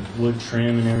wood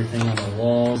trim and everything on the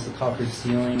walls, the coppered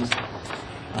ceilings.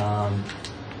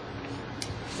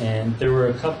 And there were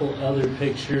a couple other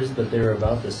pictures, but they were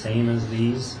about the same as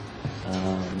these.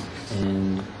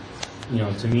 And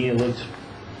to me it looked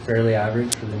fairly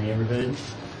average for the neighborhood.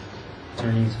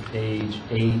 Turning to page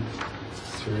 8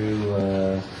 through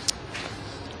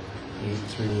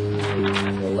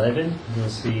 11, you'll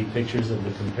see pictures of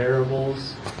the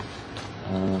comparables.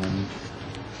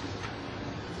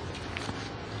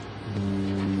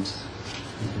 And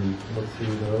you can look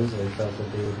through those. I felt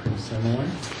that they were pretty similar.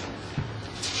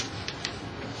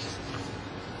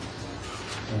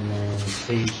 And then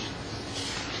page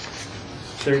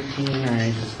 13,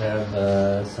 I just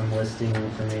have some listing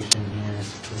information here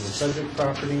for the subject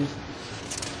property,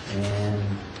 and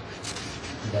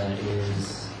that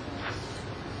is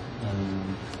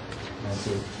that's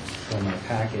it for my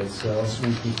packet. So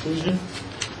in conclusion,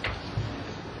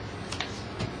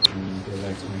 go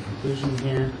back to my conclusion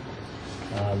here.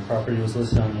 The property was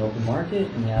listed on the open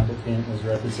market, and the applicant was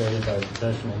represented by a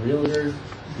professional realtor.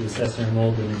 The assessor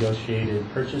enrolled the negotiated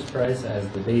purchase price as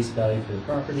the base value for the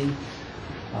property.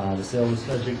 The sale of the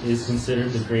subject is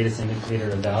considered the greatest indicator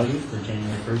of value for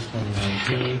January 1st,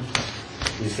 2019.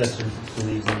 The assessor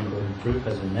believes the burden of proof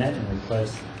has been met and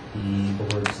requests the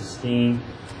board sustain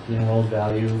the enrolled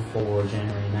value for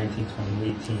January 19,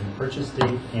 2018 purchase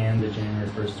date and the January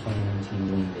 1st,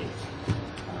 2019 lien date.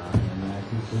 And that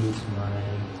concludes my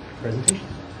presentation.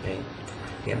 Okay. Do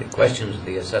you have any questions of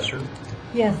the assessor?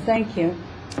 Yes, thank you.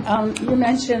 You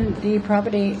mentioned the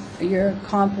property, your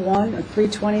comp 1 of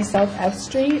 320 South F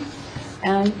Street,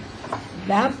 and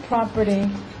that property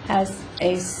has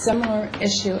a similar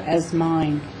issue as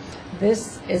mine.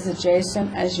 This is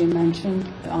adjacent, as you mentioned,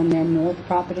 on their north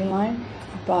property line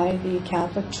by the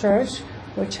Catholic Church,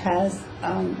 which has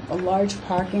a large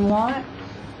parking lot,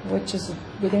 which is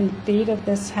within feet of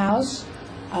this house,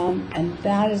 and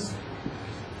that is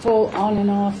full on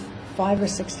and off 5 or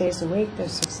 6 days a week.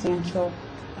 There's substantial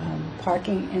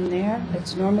parking in there.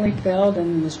 It's normally filled,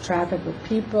 and there's traffic with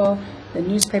people, the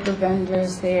newspaper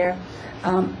vendors there.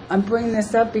 I'm bringing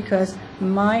this up because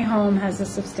my home has a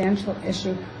substantial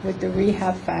issue with the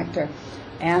rehab factor.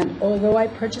 And although I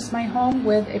purchased my home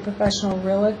with a professional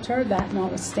realtor, that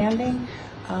notwithstanding,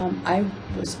 I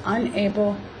was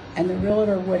unable, and the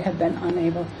realtor would have been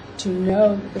unable, to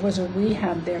know that there was a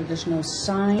rehab there. There's no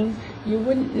sign. You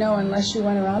wouldn't know unless you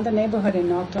went around the neighborhood and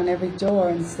knocked on every door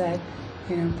and said,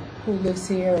 you know, who lives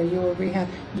here, are you a rehab?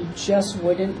 You just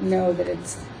wouldn't know that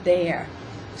it's there.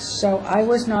 So I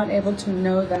was not able to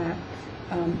know that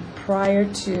prior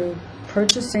to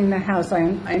purchasing the house. I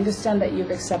understand that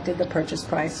you've accepted the purchase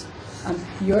price.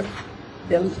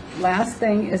 The last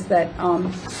thing is that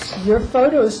your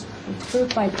photos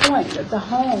prove my point that the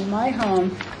home, my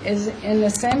home, is in the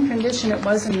same condition it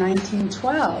was in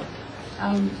 1912.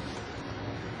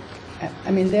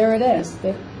 I mean, there it is.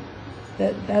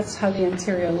 That's how the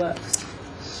interior looks.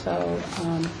 So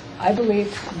I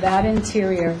believe that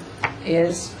interior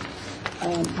is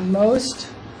most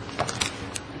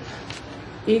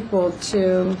equal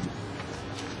to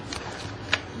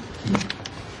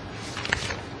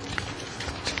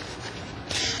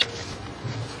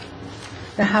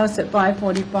the house at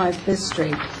 545 Fifth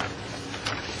Street.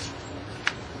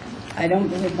 I don't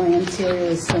believe my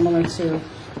interior is similar to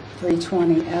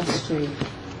 320 F Street.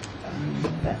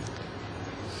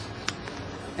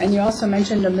 And you also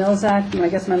mentioned the Mills Act, and I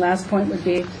guess my last point would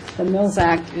be the Mills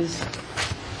Act is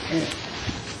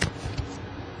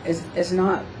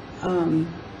not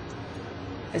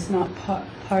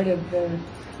part of the,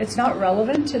 it's not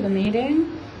relevant to the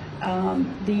meeting.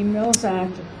 The Mills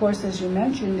Act, of course, as you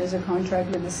mentioned, is a contract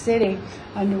with the city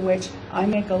under which I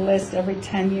make a list every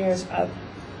 10 years of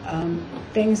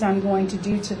things I'm going to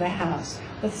do to the house.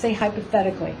 Let's say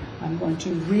hypothetically, I'm going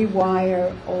to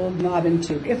rewire old knob and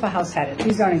tube, if a house had it.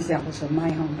 These aren't examples of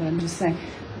my home, but I'm just saying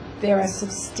there are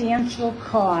substantial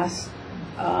costs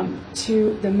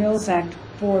to the Mills Act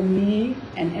for me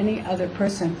and any other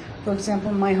person. For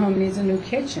example, my home needs a new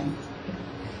kitchen.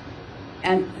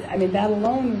 And I mean, that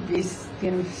alone would be,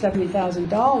 you know,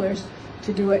 $70,000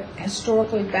 to do it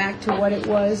historically back to what it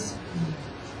was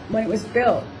when it was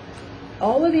built.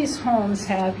 All of these homes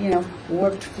have, you know,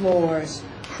 warped floors,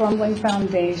 crumbling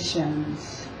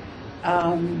foundations,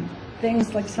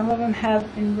 things like some of them have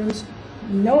in rooms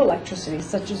no electricity,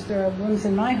 such as there are rooms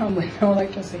in my home with no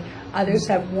electricity. Others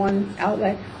have one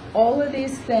outlet. All of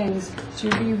these things to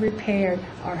be repaired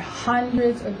are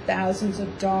hundreds of thousands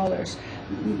of dollars.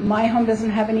 My home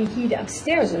doesn't have any heat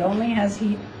upstairs. It only has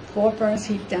heat, floor furnace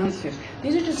heat downstairs.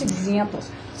 These are just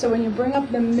examples. So when you bring up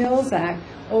the Mills Act,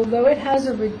 although it has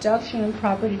a reduction in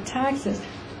property taxes,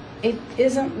 it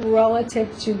isn't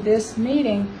relative to this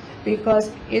meeting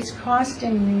because it's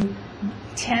costing me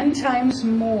 10 times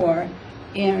more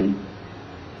in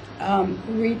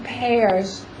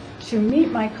repairs to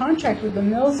meet my contract with the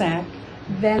Mills Act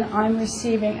than I'm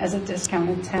receiving as a discount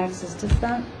in taxes. Does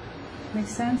that make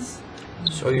sense?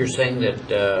 So you're saying that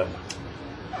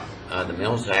the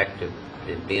Mills Act, to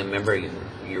be a member,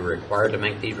 you're required to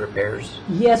make these repairs?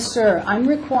 Yes, sir. I'm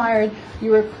required.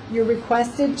 You're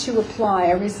requested to apply.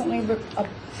 I recently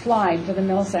applied for the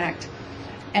Mills Act.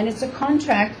 And it's a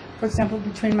contract, for example,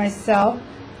 between myself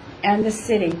and the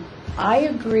city. I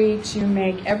agree to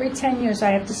make, every 10 years,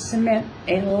 I have to submit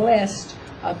a list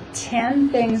of 10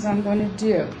 things I'm going to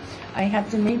do. I have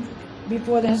to meet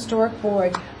before the historic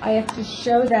board. I have to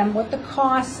show them what the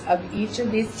costs of each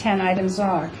of these 10 items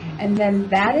are. And then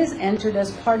that is entered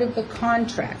as part of the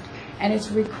contract. And it's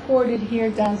recorded here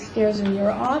downstairs in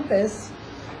your office.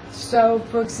 So,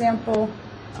 for example,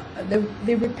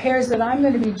 the repairs that I'm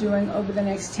going to be doing over the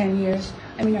next 10 years,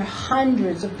 I mean, are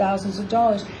hundreds of thousands of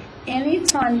dollars.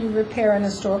 Anytime you repair an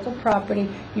historical property,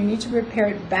 you need to repair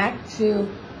it back to,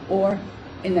 or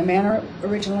in the manner it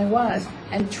originally was.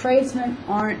 And tradesmen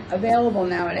aren't available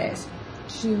nowadays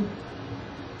to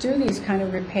do these kind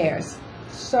of repairs.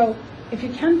 So if you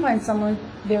can find someone,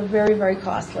 they're very, very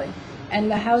costly.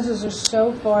 And the houses are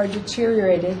so far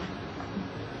deteriorated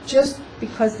just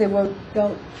because they were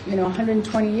built,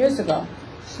 120 years ago.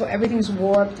 So everything's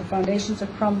warped, the foundations are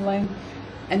crumbling.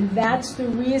 And that's the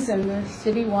reason the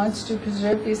city wants to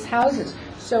preserve these houses.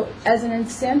 So as an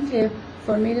incentive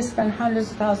for me to spend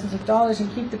hundreds of thousands of dollars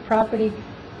and keep the property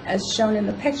as shown in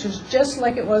the pictures, just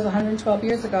like it was 112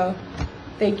 years ago,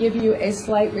 they give you a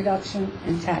slight reduction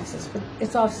in taxes. But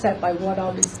it's offset by what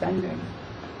I'll be spending.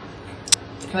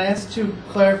 Can I ask 2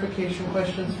 clarification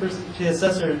questions? First, to the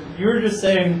assessor, you were just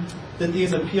saying that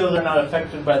these appeals are not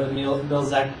affected by the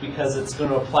Mills Act because it's going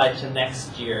to apply to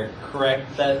next year,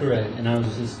 correct? Correct, and I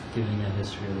was just giving a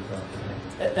history of the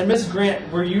property. And Ms.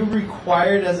 Grant, were you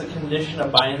required as a condition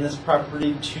of buying this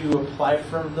property to apply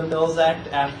for the Mills Act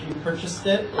after you purchased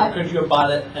it? Or could you have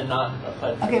bought it and not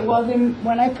applied for it? Okay, well, then,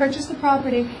 when I purchased the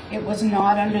property, it was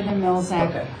not under the Mills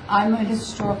Act. Okay. I'm a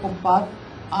historical buff.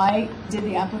 I did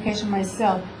the application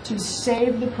myself to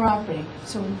save the property,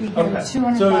 so it would be here Okay.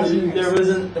 200,000 So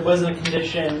years. there wasn't a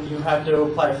condition you have to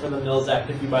apply for the Mills Act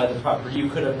if you buy the property. You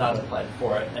could have not applied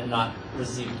for it and not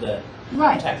received the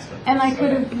Right, tax benefits. and I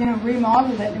could have,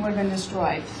 remodeled it and it would have been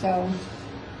destroyed, so.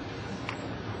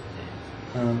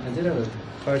 I did have a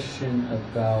question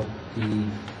about you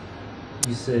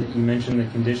mentioned the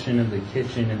condition of the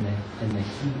kitchen and the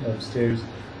heat upstairs.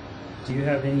 Do you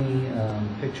have any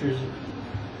pictures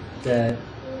that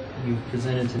you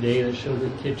presented today that show the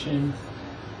kitchen?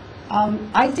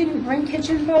 I didn't bring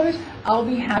kitchen photos. I'll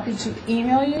be happy to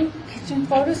email you kitchen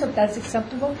photos if that's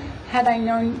acceptable. Had I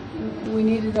known we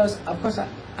needed those, of course,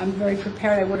 I'm very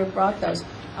prepared. I would have brought those.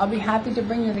 I'll be happy to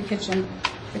bring you the kitchen.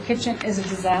 The kitchen is a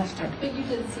disaster. But you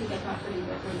did see the property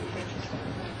before you purchased it.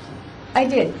 I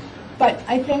did, but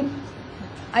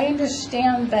I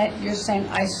understand that you're saying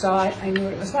I saw it, I knew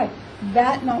what it was like.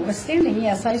 That notwithstanding,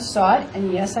 yes, I saw it,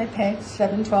 and yes, I paid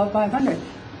 $712,500.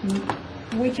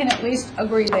 We can at least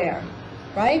agree there,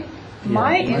 right?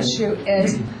 My issue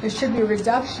is there should be a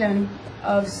reduction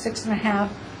of 6.5%,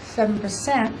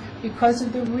 7% because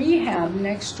of the rehab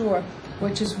next door,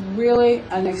 which is really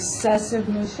an excessive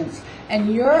nuisance.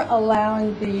 And you're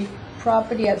allowing the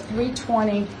property at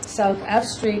 320 South F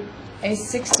Street a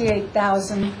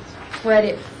 $68,000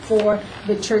 credit for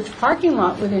the church parking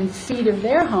lot within feet of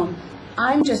their home.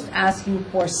 I'm just asking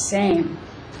for same.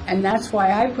 And that's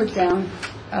why I put down,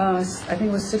 I think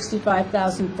it was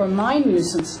 $65,000 for my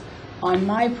nuisance on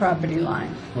my property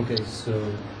line. Okay,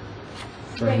 so.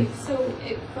 Right, so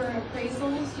for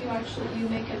appraisals, you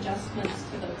make adjustments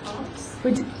to the comps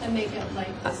and make it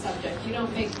like the subject. You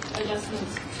don't make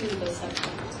adjustments to the subject.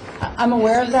 I'm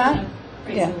aware of that.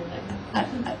 Yeah.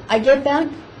 I get that,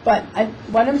 but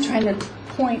what I'm trying to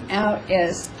point out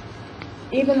is,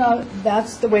 even though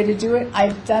that's the way to do it,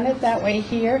 I've done it that way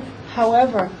here.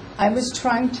 However, I was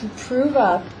trying to prove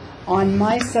up on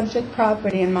my subject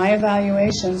property and my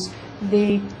evaluations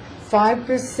the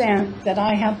 5% that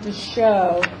I have to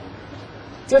show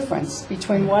difference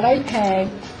between what I pay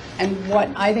and what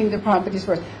I think the property's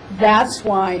worth. That's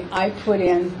why I put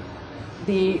in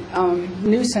the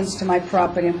nuisance to my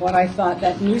property and what I thought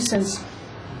that nuisance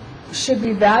should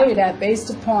be valued at based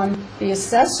upon the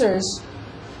assessor's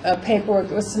paperwork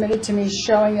that was submitted to me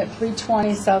showing that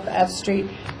 320 South F Street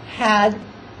had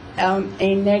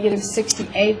a negative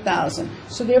 $68,000.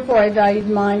 So therefore, I valued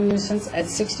my nuisance at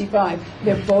 $65,000.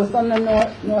 They're both on the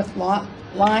north lot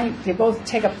line. They both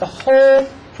take up the whole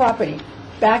property,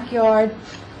 backyard,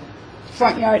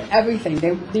 front yard, everything.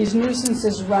 These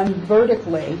nuisances run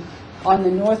vertically on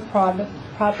the north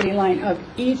property line of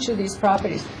each of these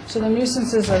properties. So the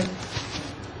nuisances are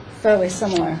fairly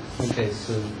similar. Okay,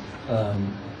 so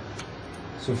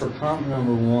so for comp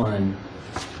number 1,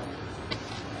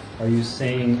 are you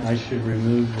saying I should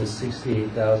remove the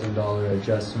 $68,000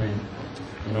 adjustment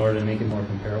in order to make it more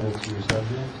comparable to your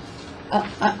subject?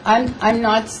 I'm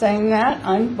not saying that.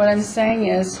 What I'm saying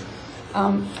is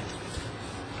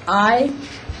I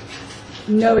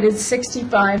noted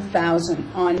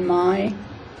 $65,000 on my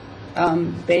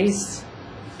base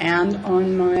and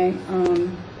on my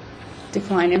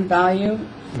decline in value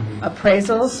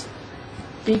appraisals,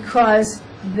 because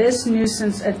this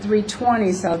nuisance at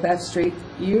 320 South F Street,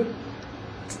 you've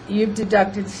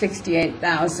deducted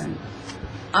 $68,000.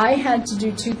 I had to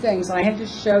do two things. I had to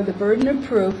show the burden of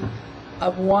proof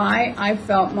of why I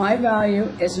felt my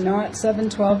value is not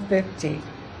 $712.50.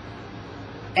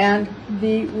 And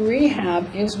the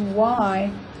rehab is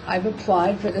why I've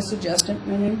applied for this adjustment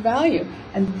in value.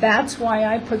 And that's why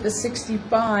I put the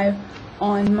 65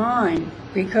 on mine,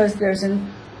 because there's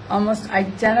an almost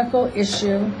identical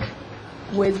issue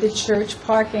with the church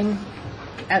parking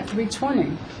at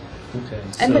 320. Okay,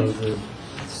 And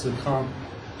so comp,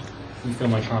 you feel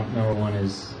my comp number one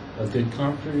is a good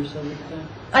comp for yourself like that?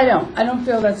 I don't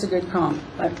feel that's a good comp.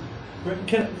 But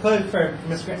Can I clarify,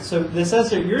 Ms. Grant? So the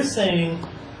assessor, you're saying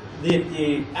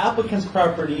the applicant's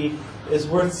property is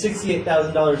worth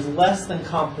 $68,000 less than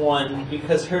comp one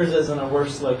because hers is in a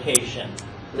worse location.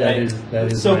 Right?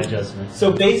 That is my adjustment.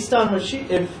 So based on what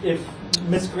if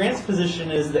Ms. Grant's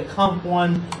position is that comp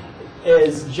one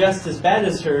is just as bad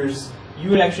as hers, you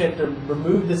would actually have to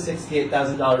remove the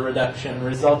 $68,000 reduction,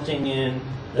 resulting in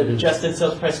the adjusted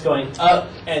sales price going up,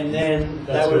 and then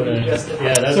that would be just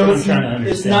yeah, that's what I'm trying to understand.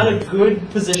 It's not a good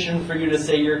position for you to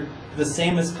say you're the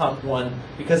same as comp one,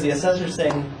 because the assessor's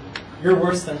saying you're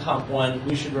worse than comp one,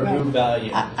 we should remove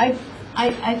value. I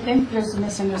think there's a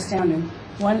misunderstanding.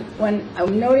 When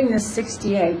I'm noting this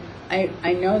 68,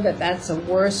 I know that that's a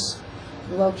worse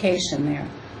location there.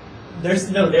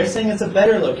 They're saying it's a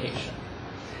better location.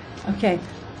 Okay,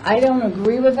 I don't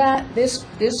agree with that. This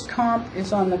comp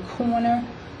is on the corner.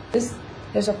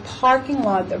 There's a parking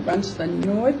lot that runs to the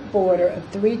north border of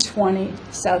 320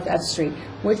 South F Street,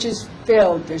 which is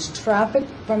filled. There's traffic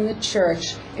from the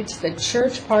church. It's the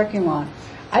church parking lot.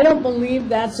 I don't believe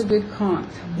that's a good comp.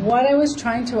 What I was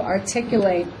trying to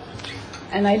articulate,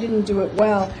 and I didn't do it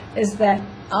well, is that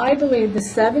I believe the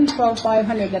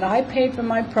 $712,500 that I paid for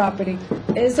my property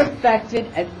is affected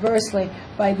adversely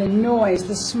by the noise,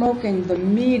 the smoking, the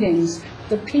meetings,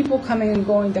 the people coming and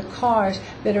going, the cars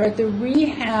that are at the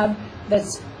rehab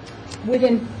that's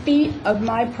within feet of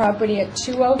my property at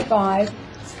 205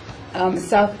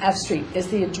 South F Street is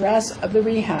the address of the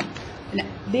rehab. Now,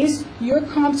 your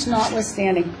comps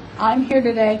notwithstanding, I'm here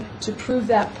today to prove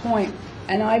that point,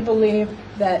 and I believe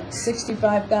that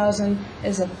 $65,000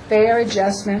 is a fair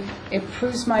adjustment. It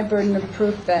proves my burden of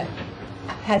proof that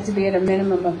had to be at a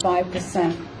minimum of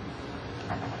 5%.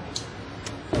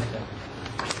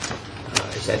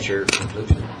 Is that your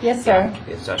conclusion? Yes, sir.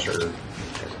 Is that your...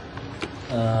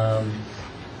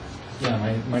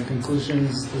 Yeah, my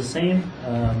conclusion's the same.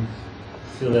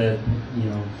 Feel that,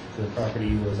 the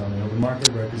property was on the open market,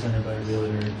 represented by a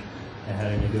realtor, it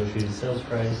had a negotiated sales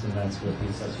price, and that's what the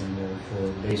assessor enrolled for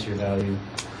base year value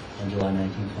on July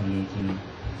 19, 2018,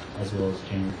 as well as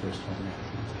January 1st, 2019.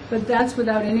 But that's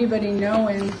without anybody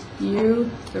knowing, you,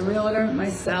 the realtor,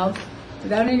 myself,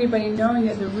 without anybody knowing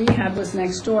that the rehab was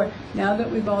next door. Now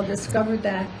that we've all discovered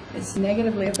that, it's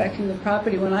negatively affecting the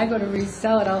property. When I go to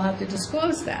resell it, I'll have to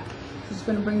disclose that. It's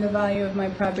going to bring the value of my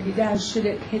property down should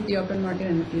it hit the open market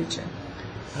in the future.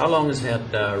 How long has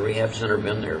that rehab center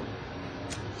been there?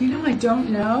 I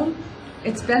don't know.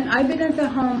 I've been at the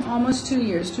home almost 2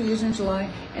 years, 2 years in July,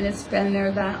 and it's been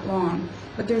there that long.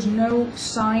 But there's no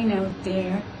sign out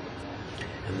there.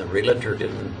 And the realtor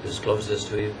didn't disclose this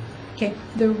to you? Okay,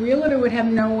 the realtor would have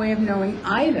no way of knowing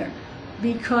either,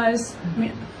 because,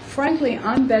 frankly,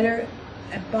 I'm better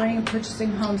at buying and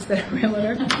purchasing homes than a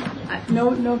realtor.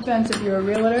 No offense if you're a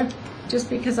realtor, just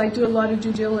because I do a lot of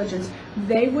due diligence.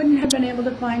 They wouldn't have been able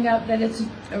to find out that it's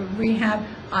a rehab.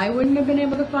 I wouldn't have been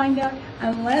able to find out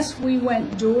unless we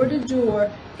went door to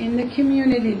door in the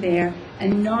community there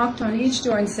and knocked on each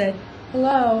door and said,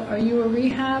 hello, are you a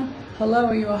rehab? Hello,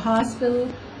 are you a hospital?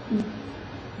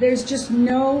 There's just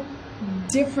no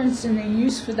difference in the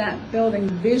use for that building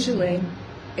visually.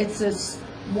 It's a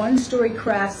one-story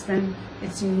Craftsman.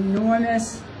 It's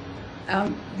enormous.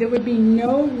 There would be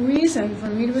no reason for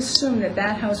me to assume that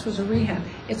that house was a rehab.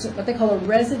 It's what they call a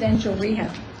residential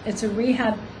rehab. It's a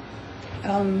rehab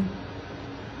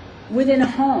within a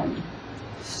home.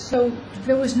 So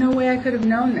there was no way I could have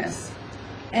known this.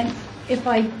 And if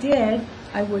I did,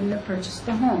 I wouldn't have purchased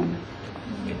the home.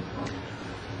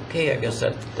 Okay, I guess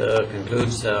that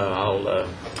concludes. I'll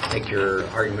take your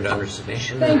argument under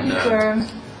submission. Thank you, sir.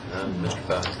 Mr.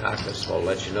 Pakakis will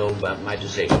let you know about my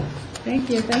decision. Thank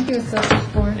you, Assessor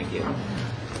Ford. Thank you.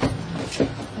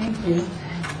 Thank you.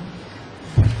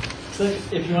 So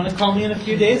if you want to call me in a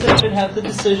few days, I should have the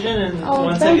decision, and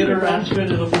once I get around to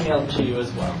it, it'll be mailed to you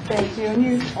as well. Thank you, and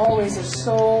you always are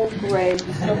so great,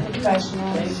 so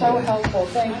professional, so helpful.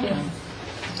 Thank you.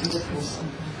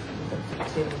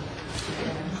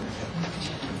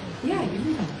 Yeah,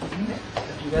 you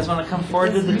You guys want to come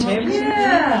forward to the table?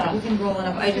 Yeah, we can roll it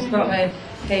up. I just brought my,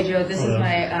 hey Joe, this is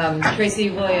my Tracy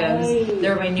Williams.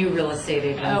 They're my new real estate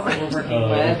agents that we're working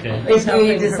with. Okay.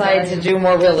 Basically, we decided to do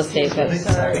more real estate, but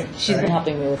she's been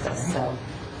helping me with this, so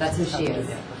that's who she is.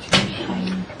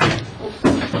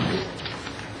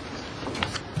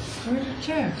 Where's your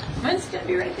chair? Mine's gonna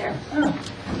be right there. Oh.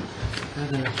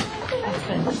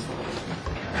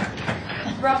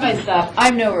 Brought my stuff.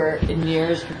 I'm nowhere near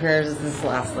as prepared as this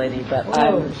last lady, but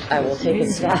I will take a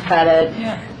stab at it.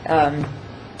 Yeah.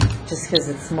 Just because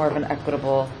it's more of an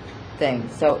equitable thing.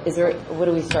 So, what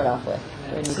do we start off with?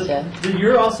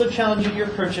 You're also challenging your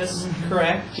purchase,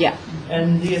 correct? Yeah.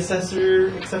 And the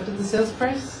assessor accepted the sales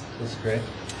price? That's correct.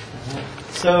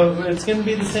 So it's going to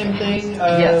be the same thing.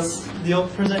 Yes. You'll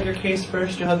present your case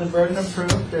first. You'll have the burden of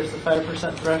proof. There's the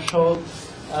 5% threshold.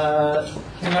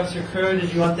 King Officer Crow,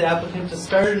 did you want the applicant to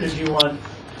start, or did you want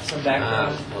some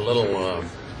background? A little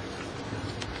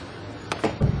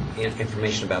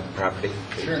information about the property.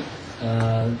 Sure.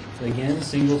 Again,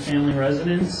 single-family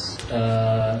residence.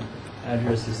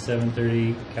 Address is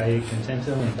 730 Calle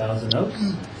Contento in Thousand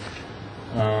Oaks.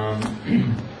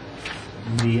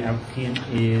 The applicant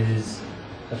is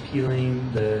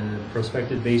appealing the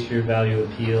prospective base year value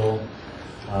appeal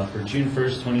for June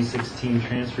 1st, 2016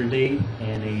 transfer date,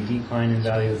 and a decline in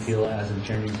value appeal as of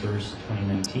January 1st,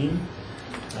 2019.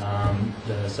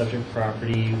 The subject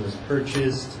property was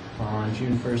purchased on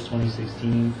June 1st,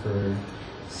 2016 for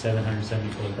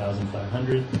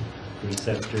 $774,500. The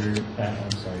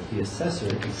assessor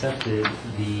accepted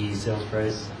the sales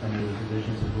price under the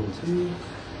provisions of Rule 2,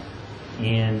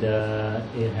 and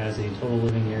it has a total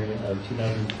living area of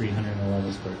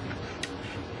 2,311 square feet.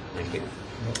 Thank you.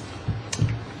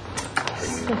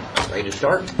 Ready to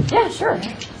start? Yeah, sure.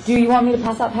 Do you want me to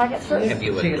pass out packets first? If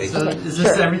you would, please. So is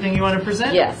this everything you want to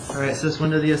present? Yes. All right, so this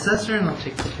one to the assessor, and I'll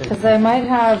take the picture. Because I might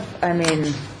have,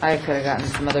 I could have gotten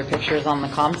some other pictures on the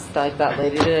comps like that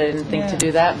lady did. I didn't think to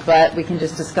do that, but we can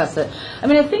just discuss it. I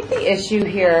think the issue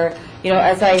here,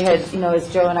 as I had,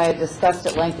 as Joe and I had discussed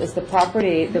at length, is the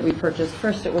property that we purchased.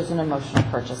 First, it was an emotional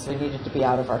purchase. We needed to be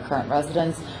out of our current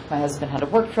residence. My husband had a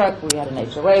work truck. We had an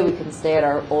HOA. We couldn't stay at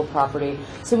our old property.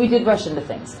 So we did rush into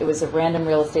things. It was a random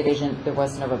real estate agent. There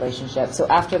wasn't a relationship. So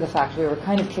after the fact, we were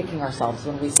kind of kicking ourselves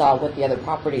when we saw what the other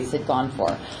properties had gone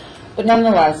for. But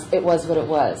nonetheless, it was what it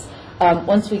was.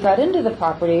 Once we got into the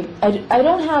property, I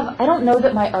don't know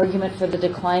that my argument for the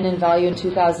decline in value in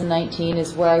 2019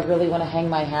 is where I really want to hang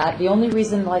my hat. The only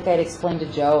reason, like I'd explained to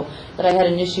Joe, that I had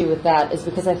an issue with that is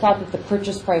because I thought that the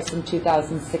purchase price in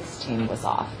 2016 was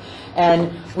off.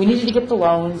 And we needed to get the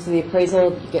loan, so the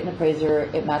appraisal, you get an appraiser,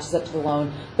 it matches up to the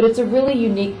loan. But it's a really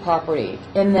unique property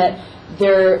in that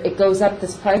it goes up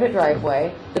this private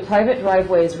driveway. The private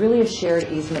driveway is really a shared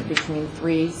easement between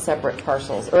 3 separate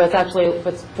parcels, or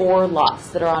it's 4 lots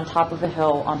that are on top of a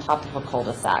hill, on top of a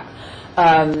cul-de-sac.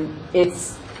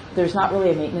 There's not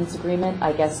really a maintenance agreement.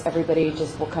 I guess everybody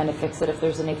just will kind of fix it if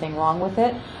there's anything wrong with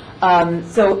it.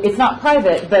 So it's not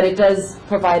private, but it does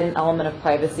provide an element of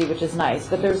privacy, which is nice.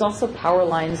 But there's also power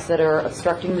lines that are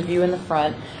obstructing the view in the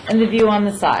front and the view on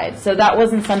the side. So that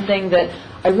wasn't something that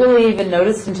I really even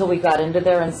noticed until we got into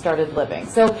there and started living.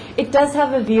 So it does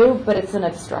have a view, but it's an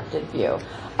obstructed view.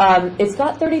 It's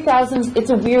got 30,000, it's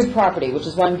a weird property, which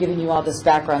is why I'm giving you all this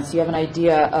background so you have an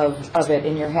idea of it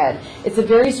in your head. It's a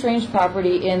very strange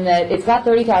property in that it's got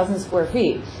 30,000 square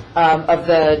feet of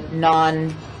the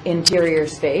non-interior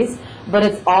space, but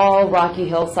it's all rocky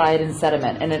hillside and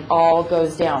sediment, and it all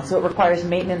goes down. So it requires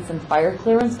maintenance and fire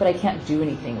clearance, but I can't do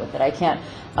anything with it. I can't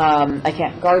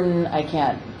garden, I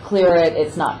can't clear it,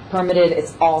 it's not permitted,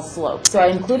 it's all sloped. So I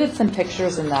included some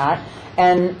pictures in that.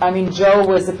 And Joe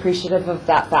was appreciative of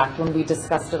that fact when we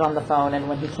discussed it on the phone and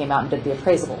when he came out and did the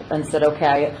appraisal and said,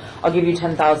 okay, I'll give you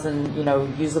 10,000,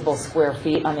 usable square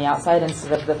feet on the outside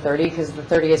instead of the 30, because the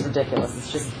 30 is ridiculous. It's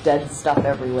just dead stuff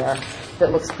everywhere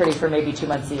that looks pretty for maybe 2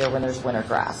 months a year when there's winter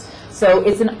grass. So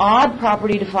it's an odd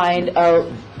property to find a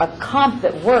comp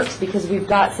that works because we've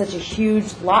got such a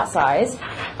huge lot size.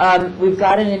 We've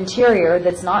got an interior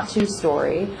that's not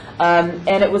 2-story, and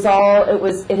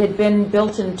it had been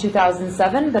built in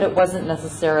 2007, but it wasn't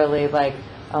necessarily like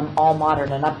all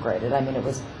modern and upgraded. It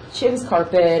was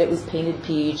carpet, it was painted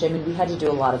peach. We had to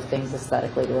do a lot of things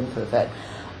aesthetically to improve it.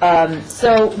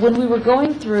 So when we were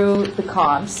going through the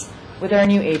comps with our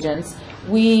new agents,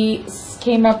 we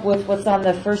came up with what's on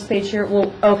the first page here.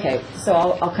 Well, okay, so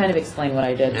I'll kind of explain what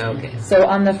I did. Okay. So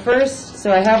on the first,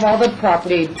 so I have all the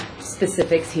property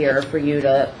specifics here for you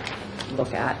to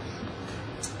look at.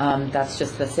 That's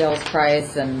just the sales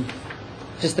price and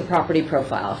just the property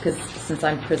profile, because since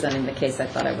I'm presenting the case, I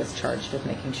thought I was charged with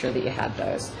making sure that you had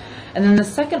those. And then the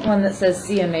second one that says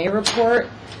CMA report,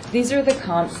 these are the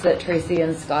comps that Tracy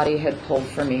and Scotty had pulled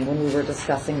for me when we were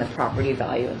discussing the property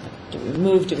value. Do we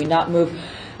move, do we not move?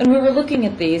 And we were looking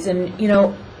at these, and you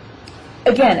know,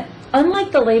 again,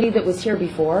 unlike the lady that was here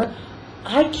before,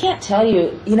 I can't tell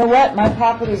you, you know what, my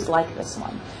property's like this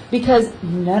one. Because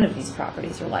none of these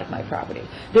properties are like my property.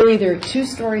 They're either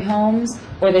two-story homes,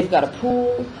 or they've got a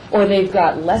pool, or they've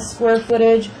got less square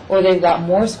footage, or they've got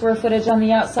more square footage on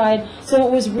the outside. So it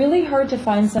was really hard to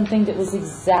find something that was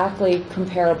exactly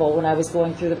comparable when I was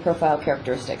going through the profile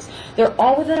characteristics. They're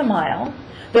all within a mile.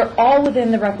 They're all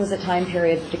within the requisite time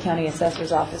period that the county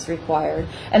assessor's office required.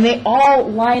 And they all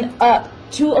line up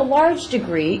to a large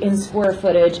degree in square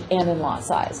footage and in lot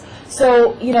size.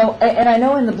 So, you know, and I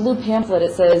know in the blue pamphlet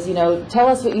it says, you know, tell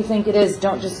us what you think it is,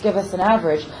 don't just give us an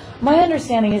average. My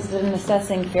understanding is that in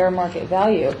assessing fair market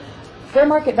value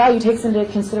takes into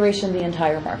consideration the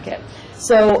entire market.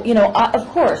 So, you know, of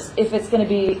course, if it's going to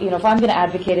be, you know, if I'm going to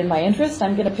advocate in my interest,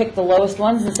 I'm going to pick the lowest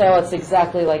ones and say, oh, it's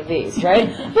exactly like these, right?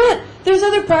 But there's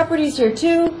other properties here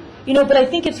too. You know, but I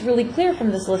think it's really clear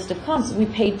from this list of comps, we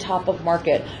paid top of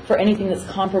market for anything that's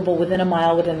comparable within a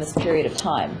mile within this period of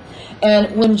time.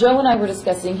 And when Joe and I were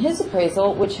discussing his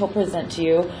appraisal, which he'll present to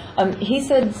you, he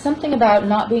said something about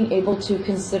not being able to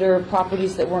consider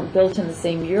properties that weren't built in the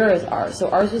same year as ours. So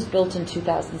ours was built in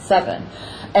 2007.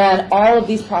 And all of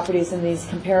these properties and these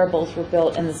comparables were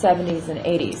built in the 70s and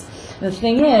 80s. And the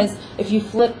thing is, if you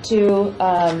flip to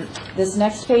this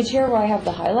next page here where I have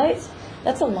the highlights,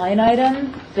 that's a line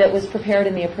item that was prepared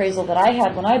in the appraisal that I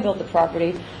had when I built the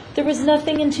property. There was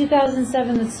nothing in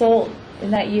 2007 that sold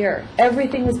in that year.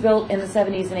 Everything was built in the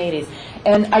 70s and 80s.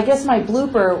 And I guess my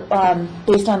blooper,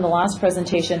 based on the last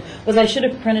presentation, was I should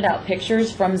have printed out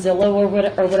pictures from Zillow or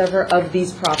whatever of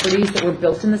these properties that were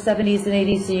built in the 70s and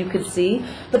 80s so you could see.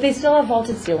 But they still have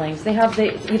vaulted ceilings. They have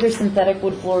either synthetic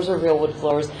wood floors or real wood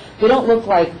floors. They don't look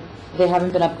like they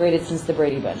haven't been upgraded since the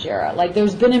Brady Bunch era. Like,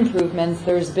 there's been improvements.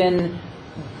 There's been,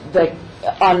 like,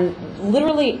 on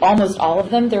literally almost all of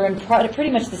them, they're in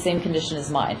pretty much the same condition as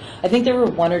mine. I think there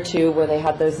were one or two where they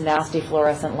had those nasty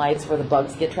fluorescent lights where the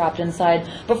bugs get trapped inside,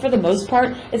 but for the most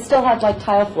part, it still had like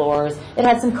tile floors, it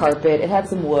had some carpet, it had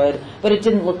some wood, but it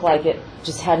didn't look like it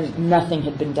just hadn't, nothing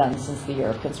had been done since the year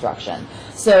of construction.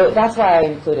 So that's why I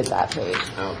included that page.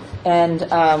 And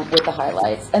with the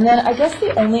highlights. And then I guess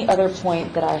the only other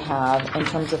point that I have in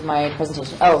terms of my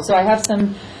presentation, so I have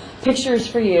some pictures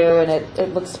for you, and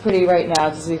it looks pretty right now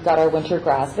because we've got our winter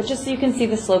grass, but just so you can see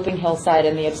the sloping hillside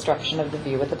and the obstruction of the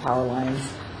view with the power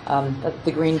lines.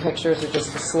 The green pictures are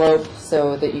just the slope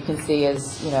so that you can see,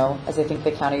 as you know, as I think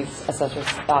the county's assessor's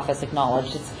office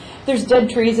acknowledged, there's dead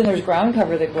trees and there's ground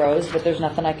cover that grows, but there's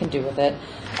nothing I can do with it.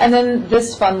 And then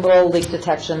this fun little leak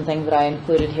detection thing that I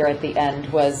included here at the end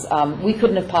was, we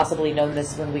couldn't have possibly known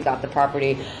this when we got the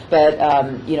property, but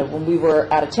you know, when we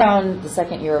were out of town the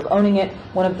second year of owning it,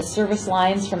 one of the service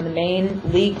lines from the main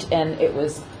leaked and it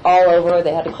was all over.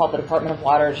 They had to call the Department of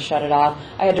Water to shut it off.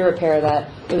 I had to repair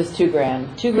that. It was $2 grand.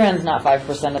 $2 grand's not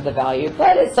 5% of the value,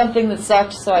 but it's something that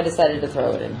sucked, so I decided to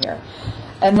throw it in here.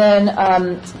 And then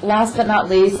last but not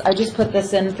least, I just put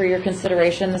this in for your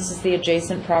consideration. This is the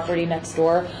adjacent property next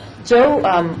door. Joe,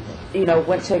 you know,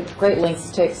 went to great lengths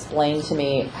to explain to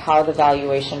me how the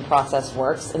valuation process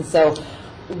works. And so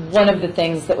one of the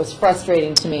things that was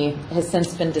frustrating to me has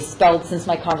since been dispelled since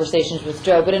my conversations with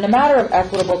Joe. But in a matter of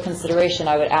equitable consideration,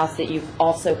 I would ask that you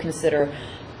also consider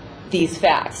these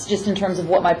facts, just in terms of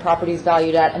what my property is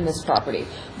valued at and this property.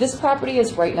 This property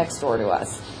is right next door to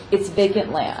us. It's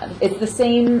vacant land. It's the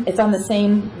same, it's on the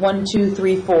same 1, 2,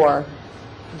 3, 4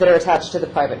 that are attached to the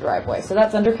private driveway. So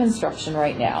that's under construction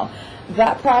right now.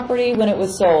 That property, when it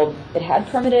was sold, it had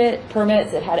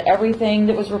permits, it had everything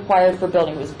that was required for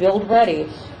building. It was build ready,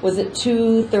 was at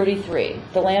 $233.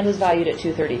 The land was valued at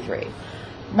 $233.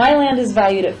 My land is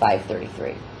valued at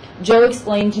 $533. Joe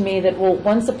explained to me that, well,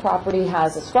 once a property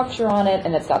has a structure on it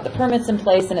and it's got the permits in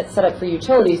place and it's set up for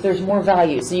utilities, there's more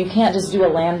value. So you can't just do a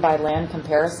land-by-land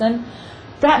comparison.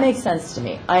 That makes sense to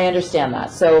me. I understand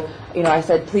that. So, you know, I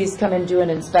said, please come and do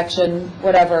an inspection,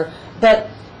 whatever.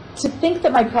 But to think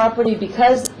that my property,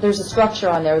 because there's a structure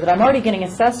on there that I'm already getting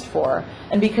assessed for,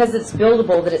 and because it's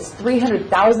buildable, that it's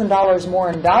 $300,000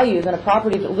 more in value than a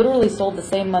property that literally sold the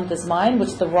same month as mine,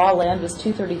 which the raw land was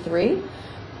 $233,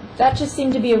 that just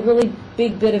seemed to be a really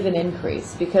big bit of an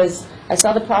increase, because I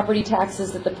saw the property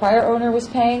taxes that the prior owner was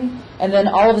paying, and then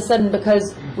all of a sudden,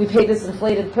 because we paid this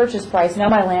inflated purchase price, now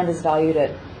my land is valued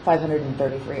at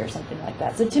 533 or something like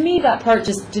that. So to me, that part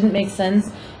just didn't make sense.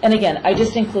 And again, I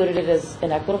just included it as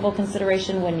an equitable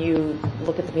consideration when you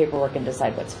look at the paperwork and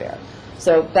decide what's fair.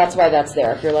 So that's why that's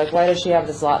there. If you're like, why does she have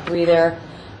this lot 3 there?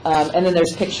 And then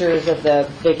there's pictures of the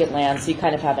vacant land, so you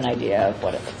kind of have an idea of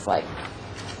what it looks like.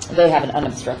 They have an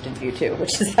unobstructed view too,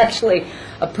 which is actually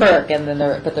a perk, and then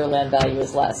but their land value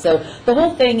is less. So the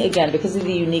whole thing, again, because of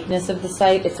the uniqueness of the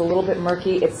site, it's a little bit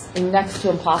murky. It's next to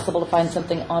impossible to find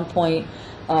something on point.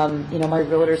 You know, my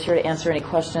realtor's here to answer any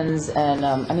questions, and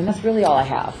I mean, that's really all I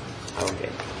have. Okay.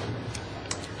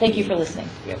 Thank you for listening.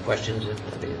 You have questions?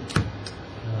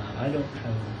 I don't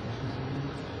have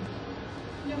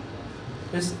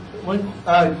This one,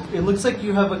 it looks like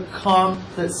you have a comp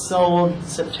that sold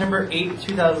September 8th,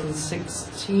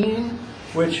 2016,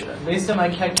 which, based on my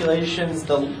calculations,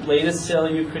 the latest sale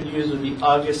you could use would be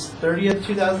August 30th,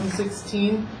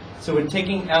 2016. So would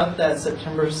taking out that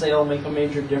September sale make a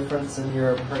major difference in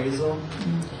your appraisal?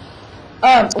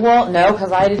 Well, no,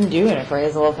 because I didn't do an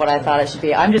appraisal of what I thought it should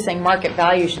be. I'm just saying market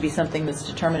value should be something that's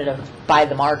determinative by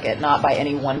the market, not by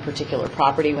any one particular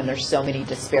property when there's so many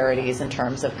disparities in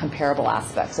terms of comparable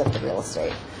aspects of the real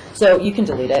estate. So you can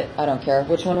delete it. I don't care.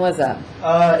 Which one was that?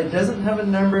 It doesn't have a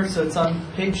number, so it's on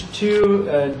page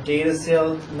 2, data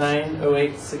sale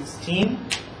 90816.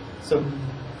 So,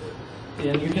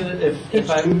 and you can, if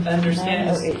I'm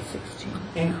understanding this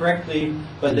incorrectly,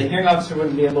 but the hearing officer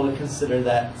wouldn't be able to consider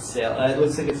that sale. It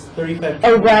looks like it's 35.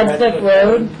 Oh, Radcliffe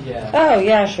Road? Yeah. Oh,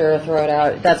 yeah, sure, throw it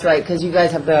out. That's right, because you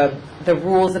guys have the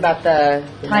rules about the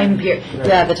time period. Right.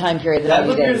 Yeah, the time period. That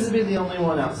appears to be the only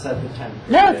one outside the time period.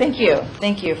 No, thank you.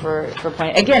 Thank you for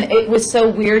pointing. Again, it was so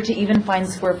weird to even find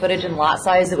square footage and lot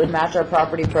size that would match our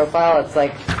property profile. It's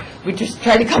like, we just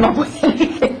tried to come up with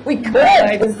anything we could,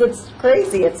 because it's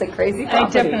crazy. It's a crazy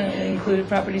property. I definitely included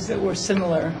properties that were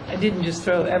similar. I didn't just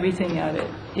throw everything at it.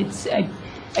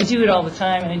 I do it all the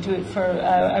time, and I do it for,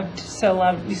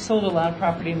 we sold a lot of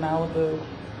property in Malibu,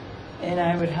 and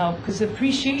I would help, because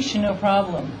appreciation, no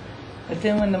problem. But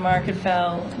then when the market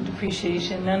fell,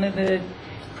 depreciation, none of the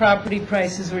property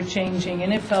prices were changing,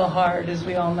 and it fell hard, as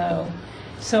we all know.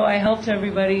 So I helped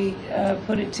everybody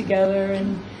put it together,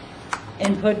 and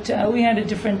we had a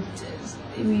different,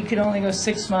 we could only go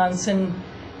 6 months, and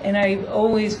I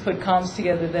always put comps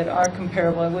together that are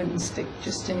comparable. I wouldn't stick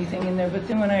just anything in there. But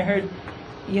then when I heard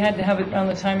you had to have it around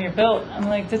the time you're built, I'm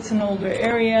like, that's an older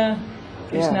area.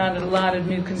 There's not a lot of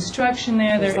new construction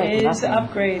there. There is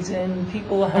upgrades, and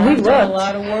people have done a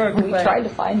lot of work. We tried to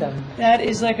find them. That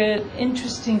is like an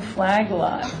interesting flag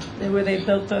lot where they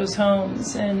built those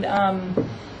homes, and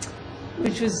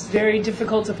which was very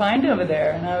difficult to find over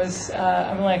there. And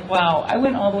I'm like, wow. I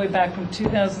went all the way back from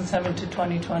 2007 to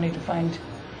 2020 to find,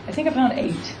 I think I found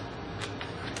 8.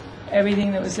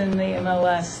 Everything that was in the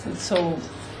MLS that sold,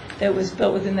 that was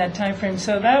built within that time frame.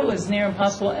 So that was near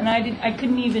impossible. And I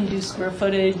couldn't even do square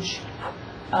footage.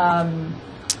 I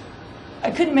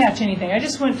couldn't match anything. I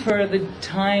just went for the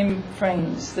time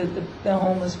frames that the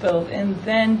home was built. And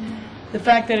then the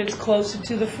fact that it's closer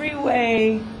to the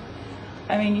freeway,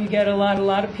 I mean, you get a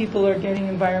lot of people are getting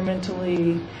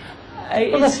environmentally.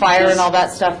 Well, the fire and all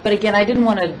that stuff. But again, I didn't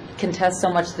want to contest so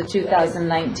much the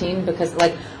 2019, because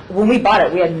like when we bought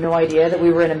it, we had no idea that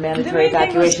we were in a mandatory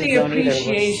evacuation zone either. The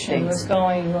appreciation was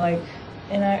going like,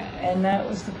 and that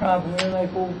was the problem. We were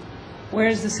like, well,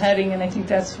 where's this heading? And I think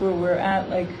that's where we're at.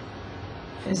 Like,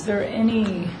 is there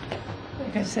any,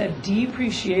 like I said,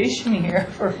 depreciation here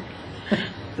for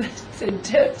the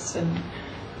tips and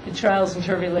the trials and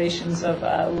tribulations of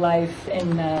life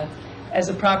and as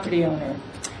a property owner?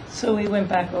 So we went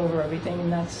back over everything,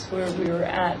 and that's where we were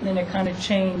at. And then it kind of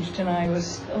changed, and I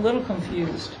was a little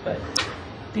confused. But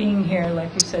being here,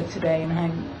 like you said today, and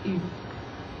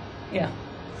yeah.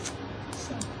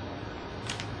 So.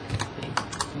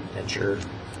 That's your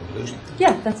conclusion?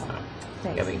 Yeah, that's all.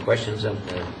 You have any questions of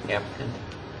the applicant?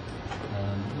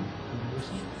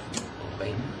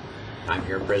 Okay. I'm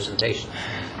your presentation.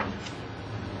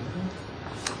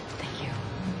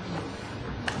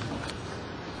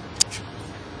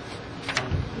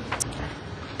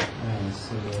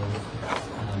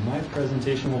 My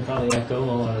presentation will probably echo a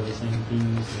lot of the same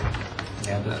themes that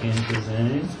the applicant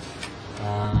presented.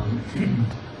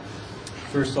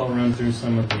 First, I'll run through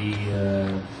some of the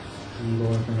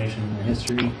legal information and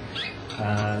history.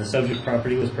 The subject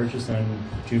property was purchased on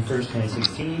June 1st,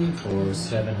 2016 for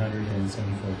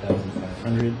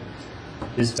 $774,500.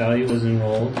 This value was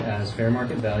enrolled as fair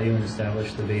market value and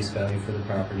established the base value for the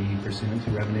property pursuant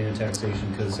to Revenue and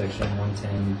Taxation Code Section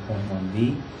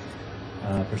 110.1B.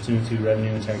 Pursuant to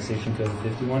Revenue and Taxation Code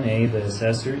 51A, the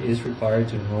assessor is required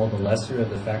to enroll the lesser of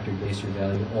the factored base year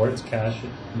value or its cash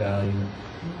value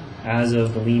as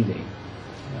of the lien date.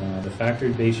 The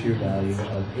factored base year value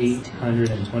of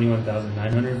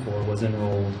 $821,904 was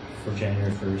enrolled for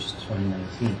January 1st,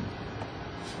 2019.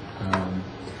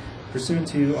 Pursuant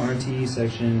to RT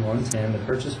Section 110, the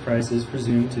purchase price is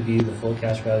presumed to be the full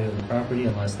cash value of the property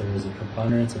unless there is a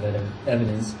preponderance of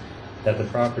evidence that the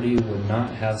property would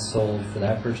not have sold for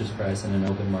that purchase price in an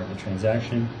open market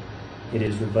transaction. It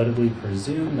is rebuttably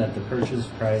presumed that the purchase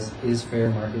price is fair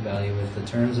market value if the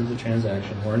terms of the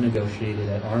transaction were negotiated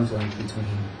at arm's length between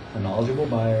a knowledgeable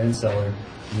buyer and seller,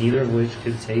 neither of which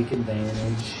could take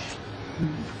advantage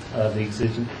of the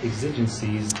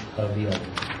exigencies of the other.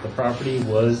 The property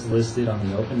was listed on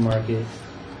the open market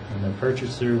and the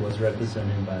purchaser was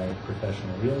represented by a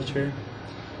professional realtor.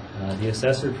 The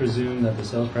assessor presumed that the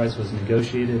sales price was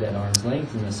negotiated at arm's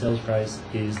length and the sales price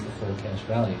is the full cash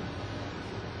value.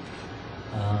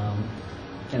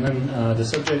 And then the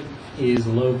subject is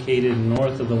located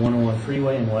north of the 101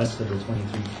 freeway and west of the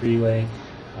 23 freeway.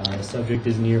 The subject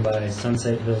is nearby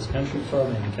Sunset Hills Country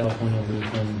Club and California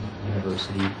Lutheran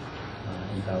University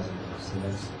in Thousandville. So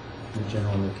that's the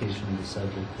general location of the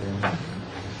subject there.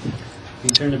 If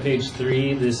you turn to page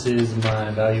 3, this is my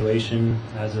evaluation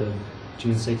as of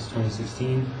June 6,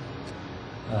 2016.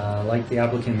 Like the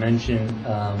applicant mentioned,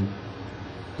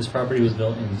 this property was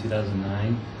built in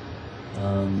 2009.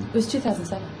 It was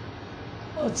 2007.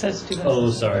 Oh, it says 2007.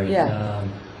 Oh, sorry. Yeah.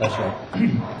 That's right.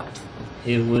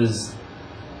 It was.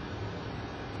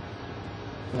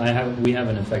 We have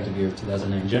an effective year of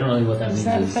 2009. Generally, what that Does means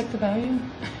that is. affect the value?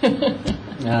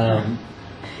 Yeah.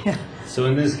 So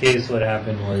in this case, what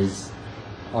happened was,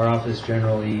 our office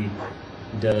generally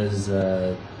does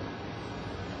the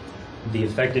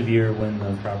effective year when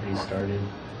the property started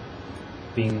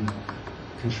being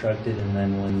constructed, and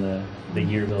then when the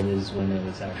year build is when it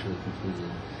was actually completed.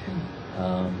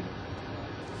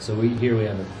 So here we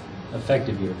have an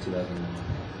effective year of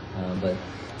 2009, but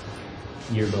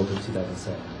year build of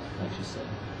 2007, like you said.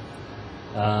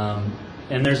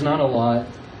 And there's not a lot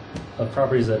of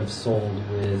properties that have sold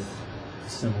with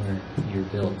similar year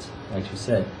built, like you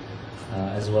said,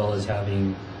 as well as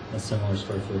having a similar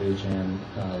square footage and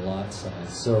lot size.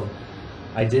 So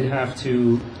I did have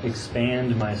to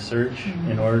expand my search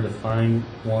in order to find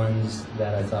ones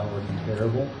that I thought were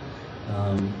comparable.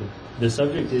 The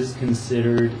subject is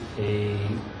considered a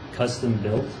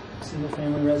custom-built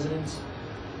single-family residence.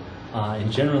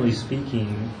 And generally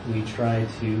speaking, we try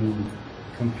to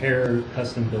compare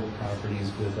custom-built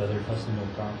properties with other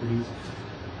custom-built properties.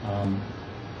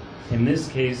 In this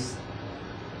case,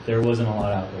 there wasn't a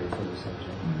lot out there for the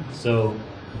subject. So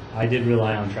I did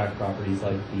rely on tract properties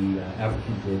like the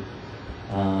applicant did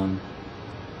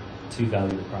to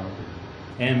value the property.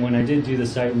 And when I did do the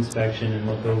site inspection and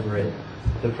look over it,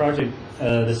 the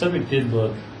subject did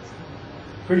look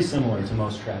pretty similar to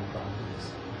most tract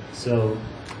properties. So,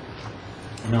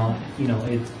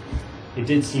 it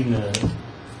did seem to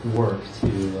work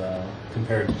to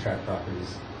compare it to tract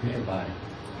properties nearby.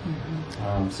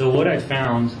 So what I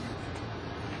found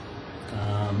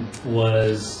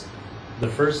was the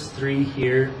first 3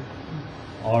 here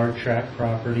are tract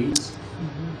properties,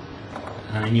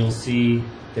 and you'll see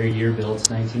their year builds: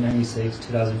 1996,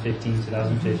 2015,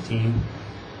 2015.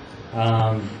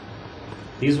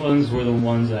 These ones were the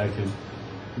ones that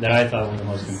I thought were the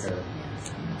most comparable.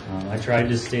 I tried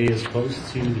to stay as close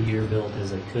to the year built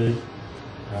as I could,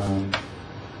 and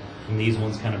these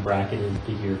ones kind of bracketed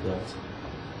the year built.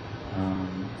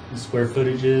 The square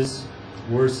footages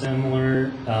were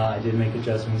similar. I did make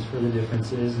adjustments for the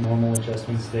differences, normal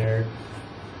adjustments there.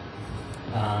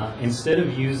 Instead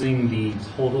of using the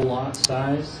total lot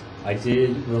size, I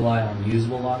did rely on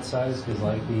usable lot size, because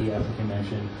like the applicant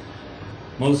mentioned,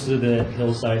 most of the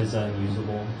hillside is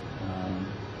unusable.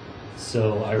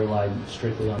 So I relied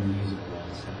strictly on the usable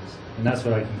lot size. And that's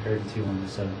what I compared it to on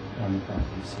the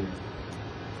properties here.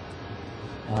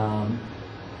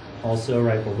 Also,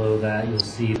 right below that, you'll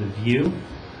see the view.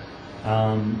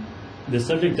 The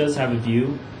subject does have a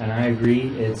view, and I agree,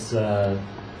 it's a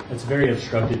very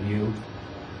obstructed view.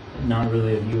 Not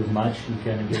really a view of much. You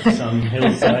kind of get some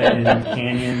hillside and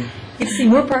canyon. You can see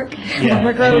Moore Park,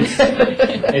 Moore Road.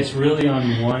 It's really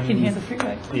on one. You can hear the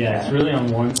freeway. Yeah, it's really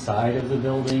on one side of the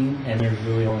building, and there's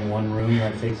really only one room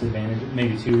that takes advantage,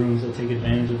 maybe 2 rooms that take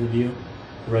advantage of the view.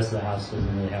 the rest of the house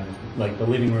doesn't really have, like the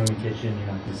living room and kitchen, you're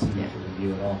not going to see much of the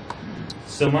view at all.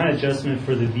 So my adjustment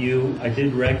for the view, I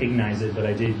did recognize it, but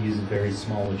I did use a very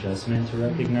small adjustment to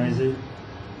recognize it.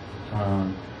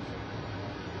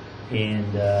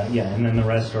 And then the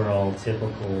rest are all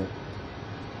typical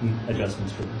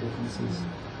adjustments for the differences.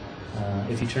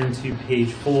 If you turn to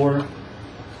page 4,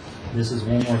 this is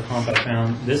one more comp I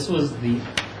found. This was the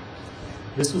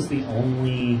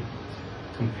only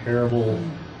comparable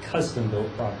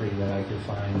custom-built property that I could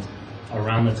find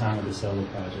around the time of the sale of the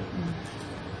project.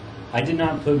 I did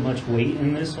not put much weight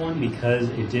in this one because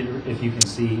it did, if you can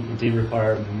see, it did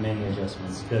require many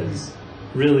adjustments because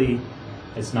really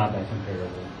it's not that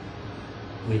comparable.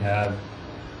 We have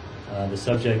the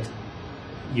subject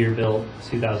year built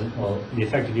 2000, well, the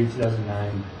effective year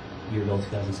 2009, year built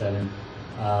 2007.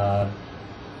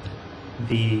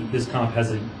 This comp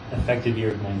has an effective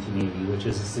year of 1980, which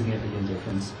is a significant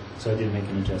difference. So I did make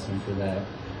an adjustment for that.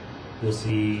 You'll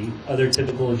see other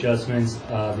typical adjustments.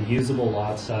 The usable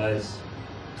lot size,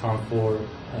 comp 4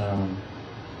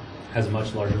 has a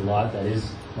much larger lot that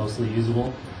is mostly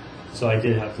usable. So I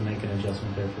did have to make an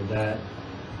adjustment there for that.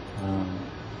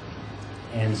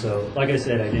 And so, like I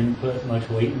said, I didn't put much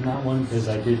weight in that one because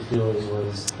I did feel it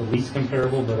was the least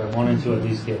comparable, but I wanted to at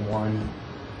least get one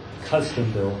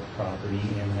custom-built property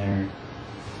in there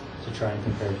to try and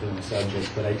compare to the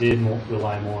subject. But I did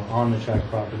rely more on the tract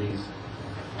properties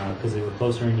because they were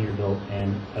closer in year built,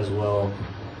 and as well,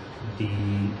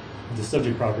 the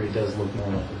subject property does look more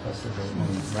like a custom-built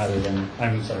one rather than,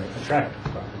 I'm sorry, a tract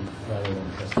property rather than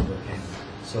a custom-built one.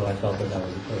 So I felt that that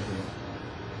was appropriate.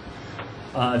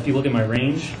 If you look at my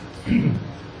range, I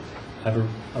have a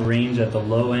range at the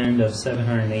low end of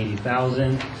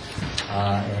 780,000,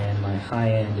 and my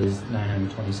high end is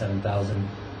 927,000.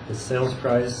 The sales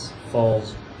price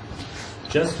falls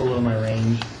just below my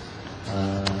range,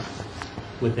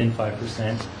 within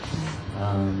 5%.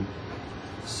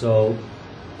 So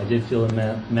I did feel it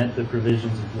met the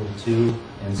provisions of Rule 2,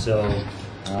 and so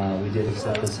we did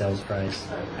accept the sales price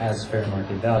as fair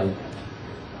market value.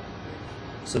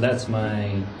 So that's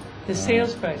my... The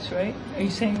sales price, right? Are you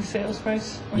saying the sales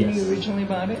price when Yes. you originally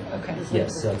bought it? Okay.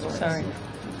 Yes, sales price. Sorry.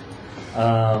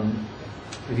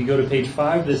 If you go to page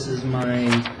 5, this is my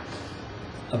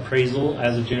appraisal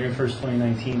as of January 1st,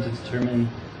 2019 to determine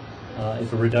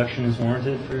if a reduction is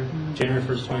warranted for January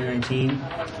 1st, 2019.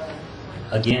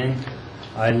 Again,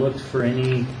 I looked for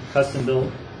any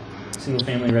custom-built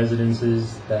single-family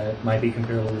residences that might be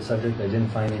comparable to the subject. I didn't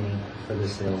find any for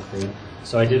this sales date.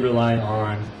 So I did rely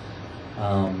on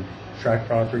tract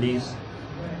properties,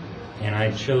 and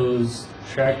I chose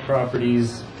tract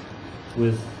properties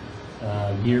with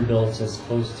year built as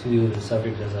close to the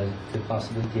subject as I could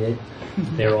possibly get.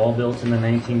 They were all built in the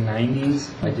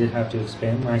 1990s. I did have to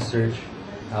expand my search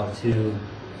out to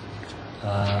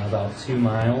about 2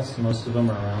 miles. Most of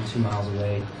them are around 2 miles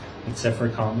away, except for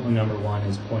column number 1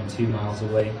 is 0.2 miles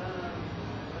away.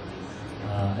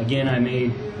 Again, I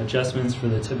made adjustments for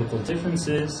the typical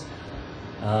differences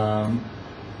and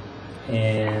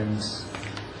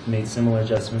made similar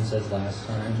adjustments as last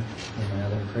time in my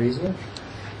other appraisal.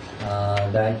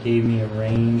 That gave me a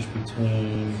range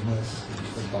between, let's see,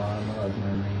 the bottom of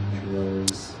my range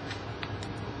was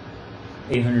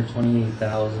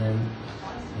 828,000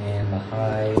 and the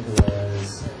high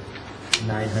was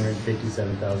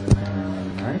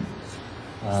 957,999.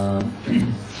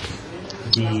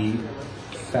 The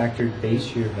factored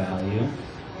base year value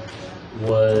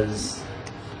was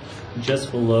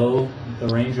just below the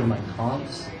range of my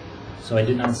comps, so I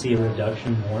did not see a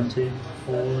reduction warranted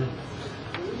for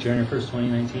January 1st,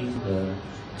 2019. The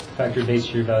factored base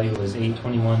year value was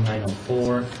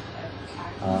 821,904,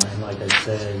 and like I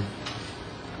said,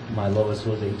 my lowest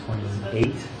was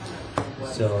 828.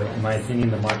 So in my opinion,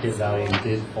 the market value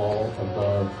did fall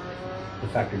above the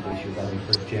factored base year value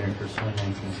for January 1st,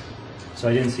 2019. So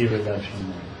I didn't see a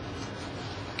reduction there.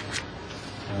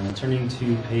 Turning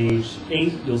to page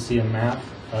 8, you'll see a map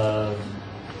of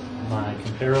my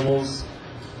comparables.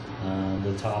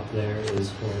 The top there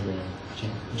is for the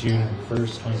June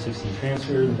 1st, 2016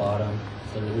 transfer, the bottom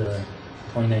for the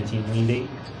 2019 lien date.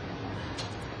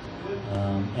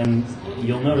 And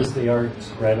you'll notice they are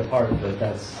spread apart, but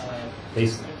that's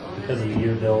based because of the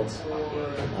year built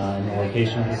and the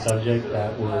location of the subject.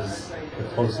 That was the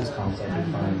closest comps I could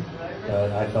find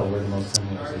that I felt were the most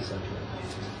similar to the subject.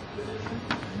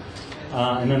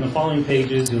 And then the following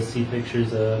pages, you'll see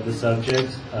pictures of the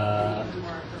subject.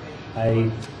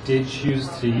 I did choose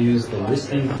to use the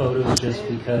listing photos just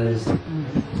because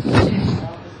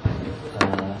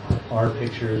our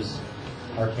pictures,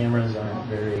 our cameras aren't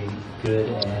very good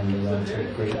and they don't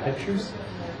take great pictures.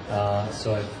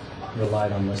 So I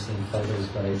relied on listing photos,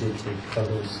 but I did take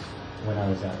photos when I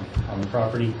was out on the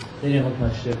property. They didn't look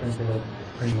much different. They looked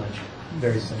pretty much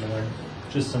very similar.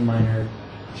 Just some minor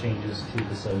changes to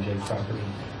the subject property.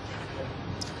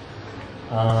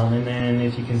 And then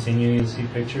if you continue, you'll see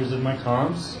pictures of my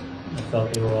comps. I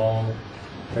felt they were all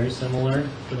very similar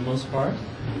for the most part.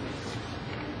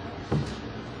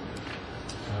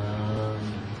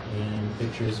 And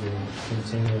pictures will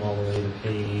continue all the way to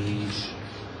page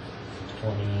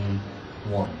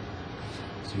 21.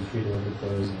 So you're free to look at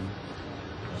those. And,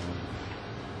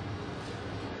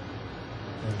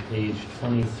 on page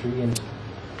 23 and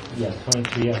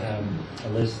 23, I have a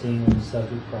listing of the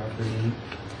subject property.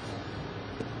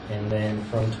 And then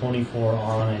from 24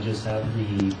 on, I just have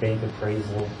the bank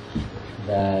appraisal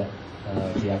that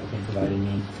the applicant provided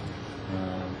me.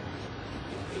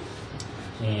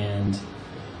 And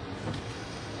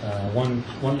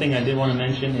one thing I did want to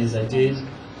mention is I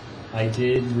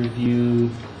did review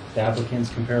the applicant's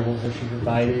comparables that she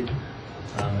provided.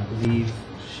 I believe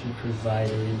she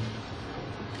provided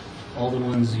all the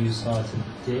ones you saw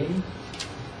today.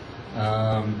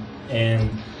 And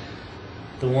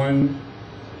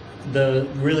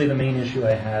really the main issue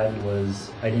I had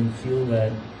was I didn't feel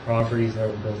that properties that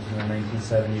were built in the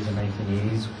 1970s and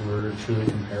 1980s were truly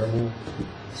comparable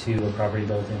to a property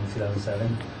built in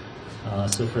 2007.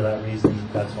 So for that reason,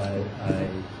 that's why I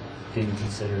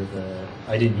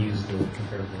didn't use the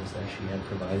comparables that she had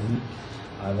provided me.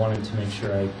 I wanted to make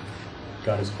sure I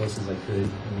got as close as I could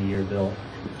in the year built,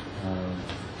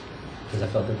 because I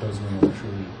felt that those were more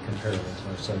truly comparable to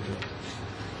our subject.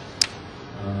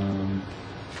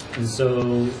 And so,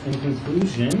 in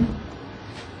conclusion,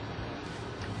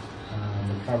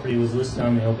 the property was listed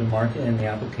on the open market and the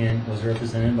applicant was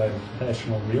represented by a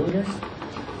professional realtor.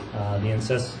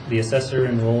 The assessor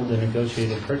enrolled the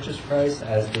negotiated purchase price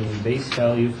as the base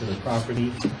value for the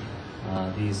property.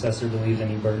 The assessor believes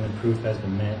any burden of proof has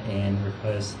been met and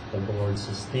requests the board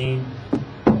sustain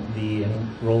the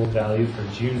enrolled value for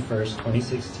June 1st,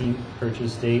 2016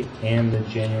 purchase date and the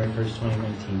January 1st,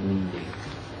 2019 lien date.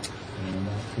 And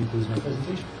that concludes my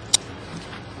presentation.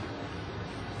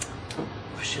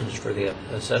 Questions for the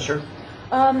assessor?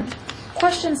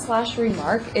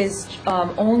 Question/remark is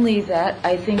only that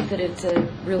I think that it's a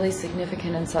really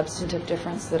significant and substantive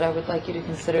difference that I would like you to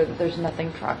consider, that there's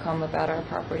nothing track home about our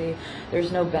property.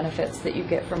 There's no benefits that you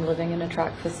get from living in a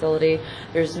track facility.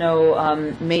 There's no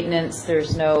maintenance.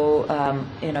 There's no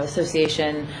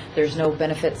association. There's no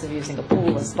benefits of using a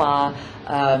pool, a spa.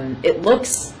 It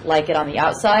looks like it on the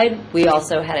outside. We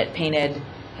also had it painted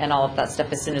and all of that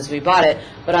stuff as soon as we bought it.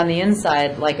 But on the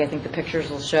inside, like I think the pictures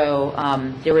will show,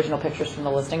 the original pictures from the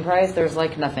listing price, there's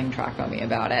like nothing track-homey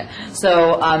about it.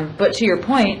 So, but to your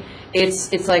point,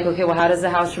 it's like, okay, well, how does the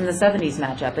house from the 70s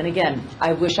match up? And again,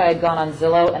 I wish I had gone on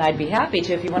Zillow, and I'd be happy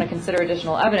to, if you want to consider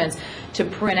additional evidence, to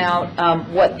print out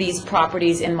what these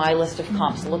properties in my list of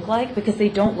comps look like, because they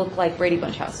don't look like Brady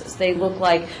Bunch houses. They look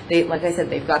like, like I said,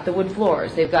 they've got the wood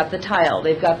floors, they've got the tile,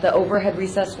 they've got the overhead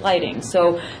recessed lighting.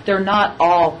 So they're not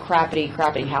all crappy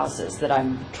houses that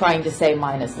I'm trying to say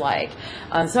mine is like.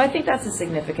 So I think that's a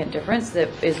significant difference that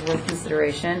is worth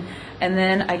consideration. And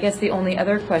then I guess the only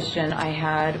other question I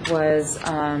had was,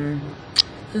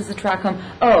 this is the track home.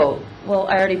 Oh, well,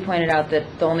 I already pointed out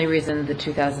that the only reason the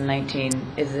 2019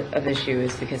 is of issue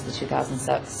is because the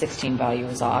 2016 value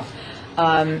is off.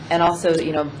 And also,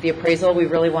 the appraisal, we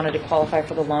really wanted to qualify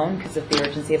for the loan because of the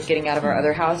urgency of getting out of our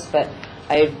other house, but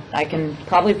I can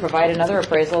probably provide another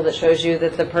appraisal that shows you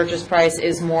that the purchase price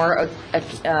is more, or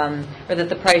that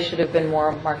the price should have been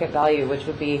more market value, which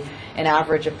would be an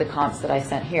average of the comps that I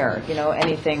sent here.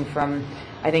 Anything from,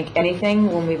 I think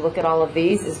anything when we look at all of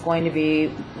these is going to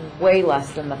be way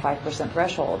less than the 5%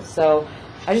 threshold. So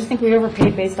I just think we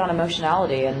overpaid based on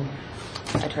emotionality, and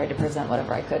I tried to present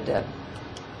whatever I could that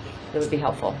would be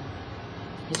helpful.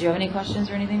 Did you have any questions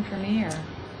or anything for me? Or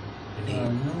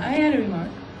I had a remark.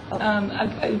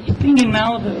 Being in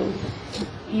Malibu,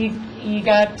 you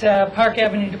got Park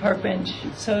Avenue to Park Bench.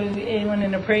 So when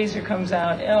an appraiser comes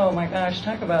out, oh my gosh,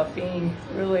 talk about being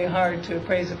really hard to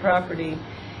appraise a property.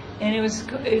 And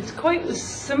it's quite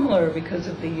similar because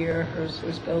of the year hers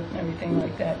was built and everything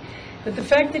like that. But the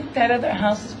fact that that other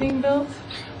house is being built,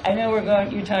 I know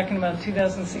you're talking about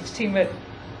 2016, but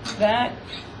that,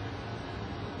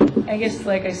 I guess,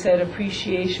 like I said,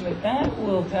 appreciation, but that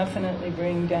will definitely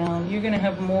bring down, you're going to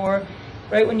have more,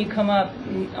 right when you come up,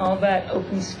 all that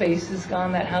open space is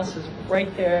gone, that house is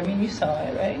right there, I mean, you saw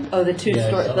it, right? Oh, the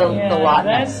two-story, the lot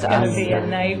next to us. That's going to be a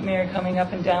nightmare coming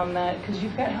up and down that, because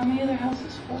you've got how many other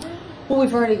houses? 4? Well,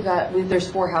 we've already got,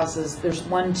 there's 4 houses, there's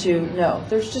 1, 2, no,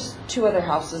 there's just 2 other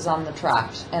houses on the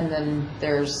tract, and then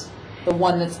there's the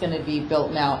one that's going to be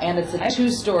built now, and it's a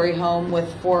 2-story home with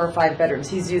 4 or 5 bedrooms.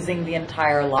 He's using the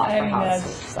entire lot for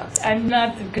houses. I'm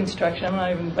not the construction, I'm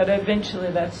not even, but eventually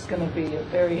that's going to be a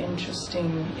very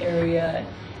interesting area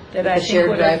that I think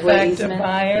would affect a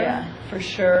buyer, for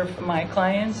sure, for my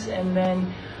clients. And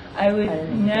then I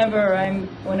would never,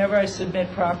 whenever I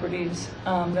submit properties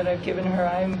that I've given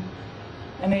her,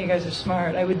 I know you guys are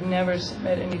smart, I would never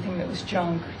submit anything that was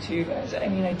junk to you guys. I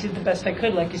mean, I did the best I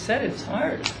could. Like you said, it's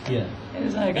hard. Yeah. It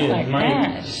was like, oh my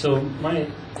gosh. So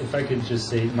if I could just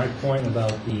say, my point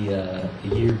about the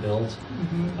year built,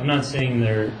 I'm not saying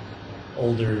they're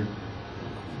older,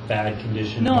 bad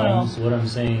condition homes. What I'm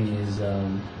saying is,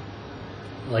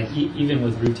 like even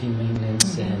with routine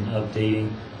maintenance and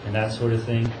updating and that sort of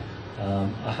thing,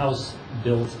 a house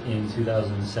built in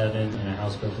 2007 and a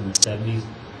house built in the 70s,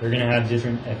 they're going to have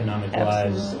different economic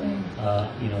lives.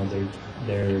 You know,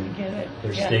 their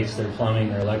stakes, their plumbing,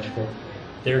 their electrical.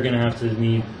 They're going to have to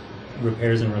need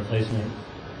repairs and replacement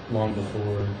long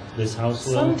before this house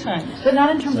will. Sometimes. But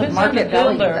not in terms of market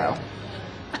value, though.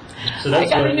 So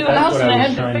that's what I was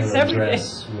trying to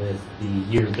address with the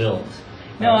year built.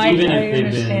 No, I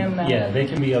understand that. Yeah, they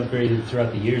can be upgraded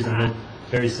throughout the years and look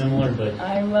very similar, but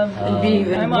I love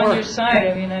I'm on your side.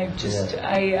 I mean,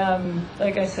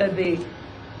 like I said,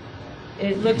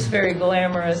 it looks very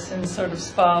glamorous and sort of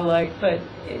spa-like, but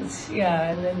it's,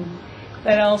 and then,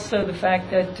 but also the fact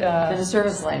that the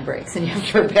service line breaks and you have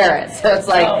to repair it, so it's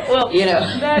like, you know.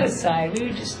 That aside, we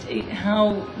were just,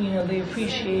 how, you know, the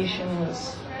appreciation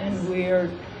was, and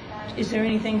is there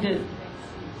anything to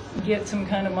get some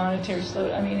kind of monetary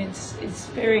slow? I mean, it's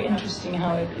very interesting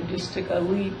how it just took a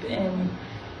leap, and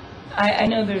I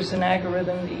know there's an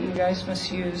algorithm that you guys must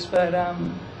use, but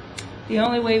the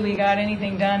only way we got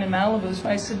anything done in Malibu was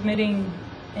by submitting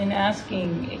and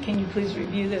asking, can you please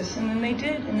review this? And then they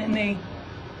did, and then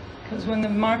because when the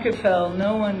market fell,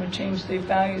 no one would change their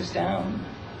values down.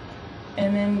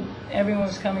 And then everyone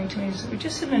was coming to me and said, we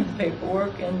just submitted the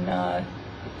paperwork, and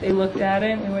they looked at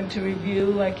it, and we went to review,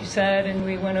 like you said, and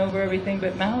we went over everything,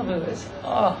 but Malibu is,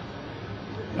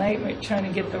 nightmare trying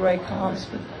to get the right comps.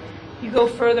 But you go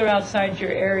further outside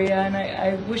your area, and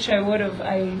I wish I would have,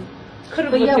 I could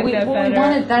have looked at that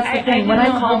better. That's the thing. When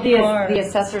I called the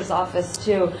assessor's office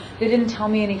too, they didn't tell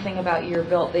me anything about year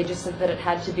built. They just said that it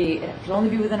could only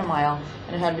be within a mile,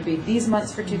 and it had to be these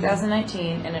months for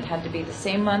 2019, and it had to be the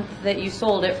same month that you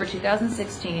sold it for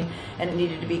 2016, and it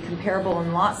needed to be comparable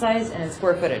in lot size and in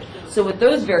square footage. So with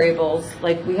those variables,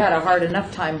 like, we had a hard enough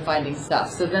time finding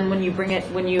stuff. So then when you bring it,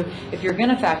 if you're going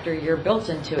to factor year built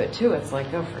into it too, it's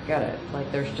like, oh, forget it. Like,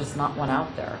 there's just not one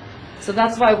out there. So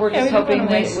that's why we're just hoping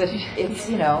that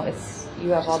you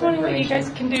have all the information. What you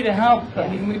guys can do to help. I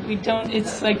mean, we don't,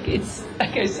 it's like I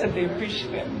said, they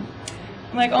appreciate it.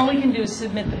 Like, all we can do is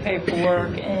submit the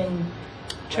paperwork and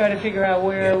try to figure out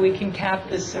where we can cap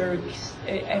this, or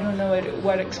I don't know at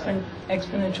what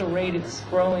exponential rate it's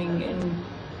growing. And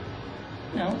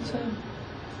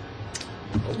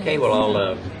okay, well,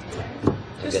 I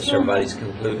guess everybody's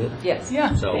concluded. Yes.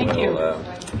 Yeah. So thank you.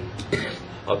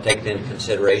 I'll take it into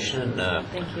consideration,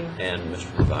 thank you. And Mr.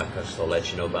 Provakis will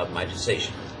let you know about my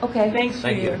decision. Okay. Thanks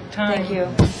for your time. Thank you.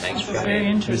 Thanks for very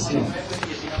coming. interesting.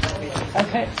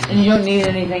 Okay. And you don't need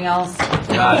anything else?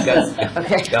 No, I've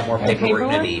got more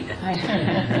paperwork to need. I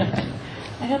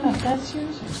don't know if that's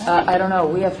yours or I don't know.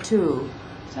 We have 2.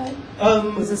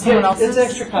 Is this someone else's? It's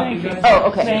extra copy. Thank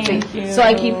okay. Thank you. So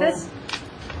I keep this?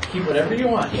 Keep whatever you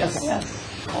want. Yes.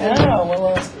 Oh,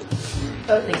 well.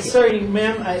 Sorry,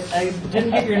 ma'am, I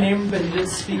didn't get your name, but you did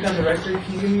speak on the record.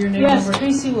 Can you give me your name? Yes,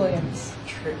 Tracy Williams.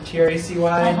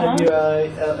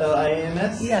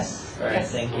 TracyWilliams? Yes. All right,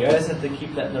 thank you. I just have to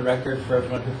keep that in the record for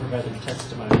everyone who provided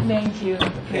testimony. Thank you.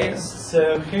 Okay,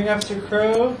 so hearing Officer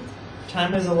Crow,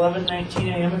 time is 11:19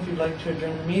 a.m. if you'd like to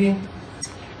adjourn the meeting.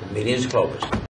 The meeting is closed.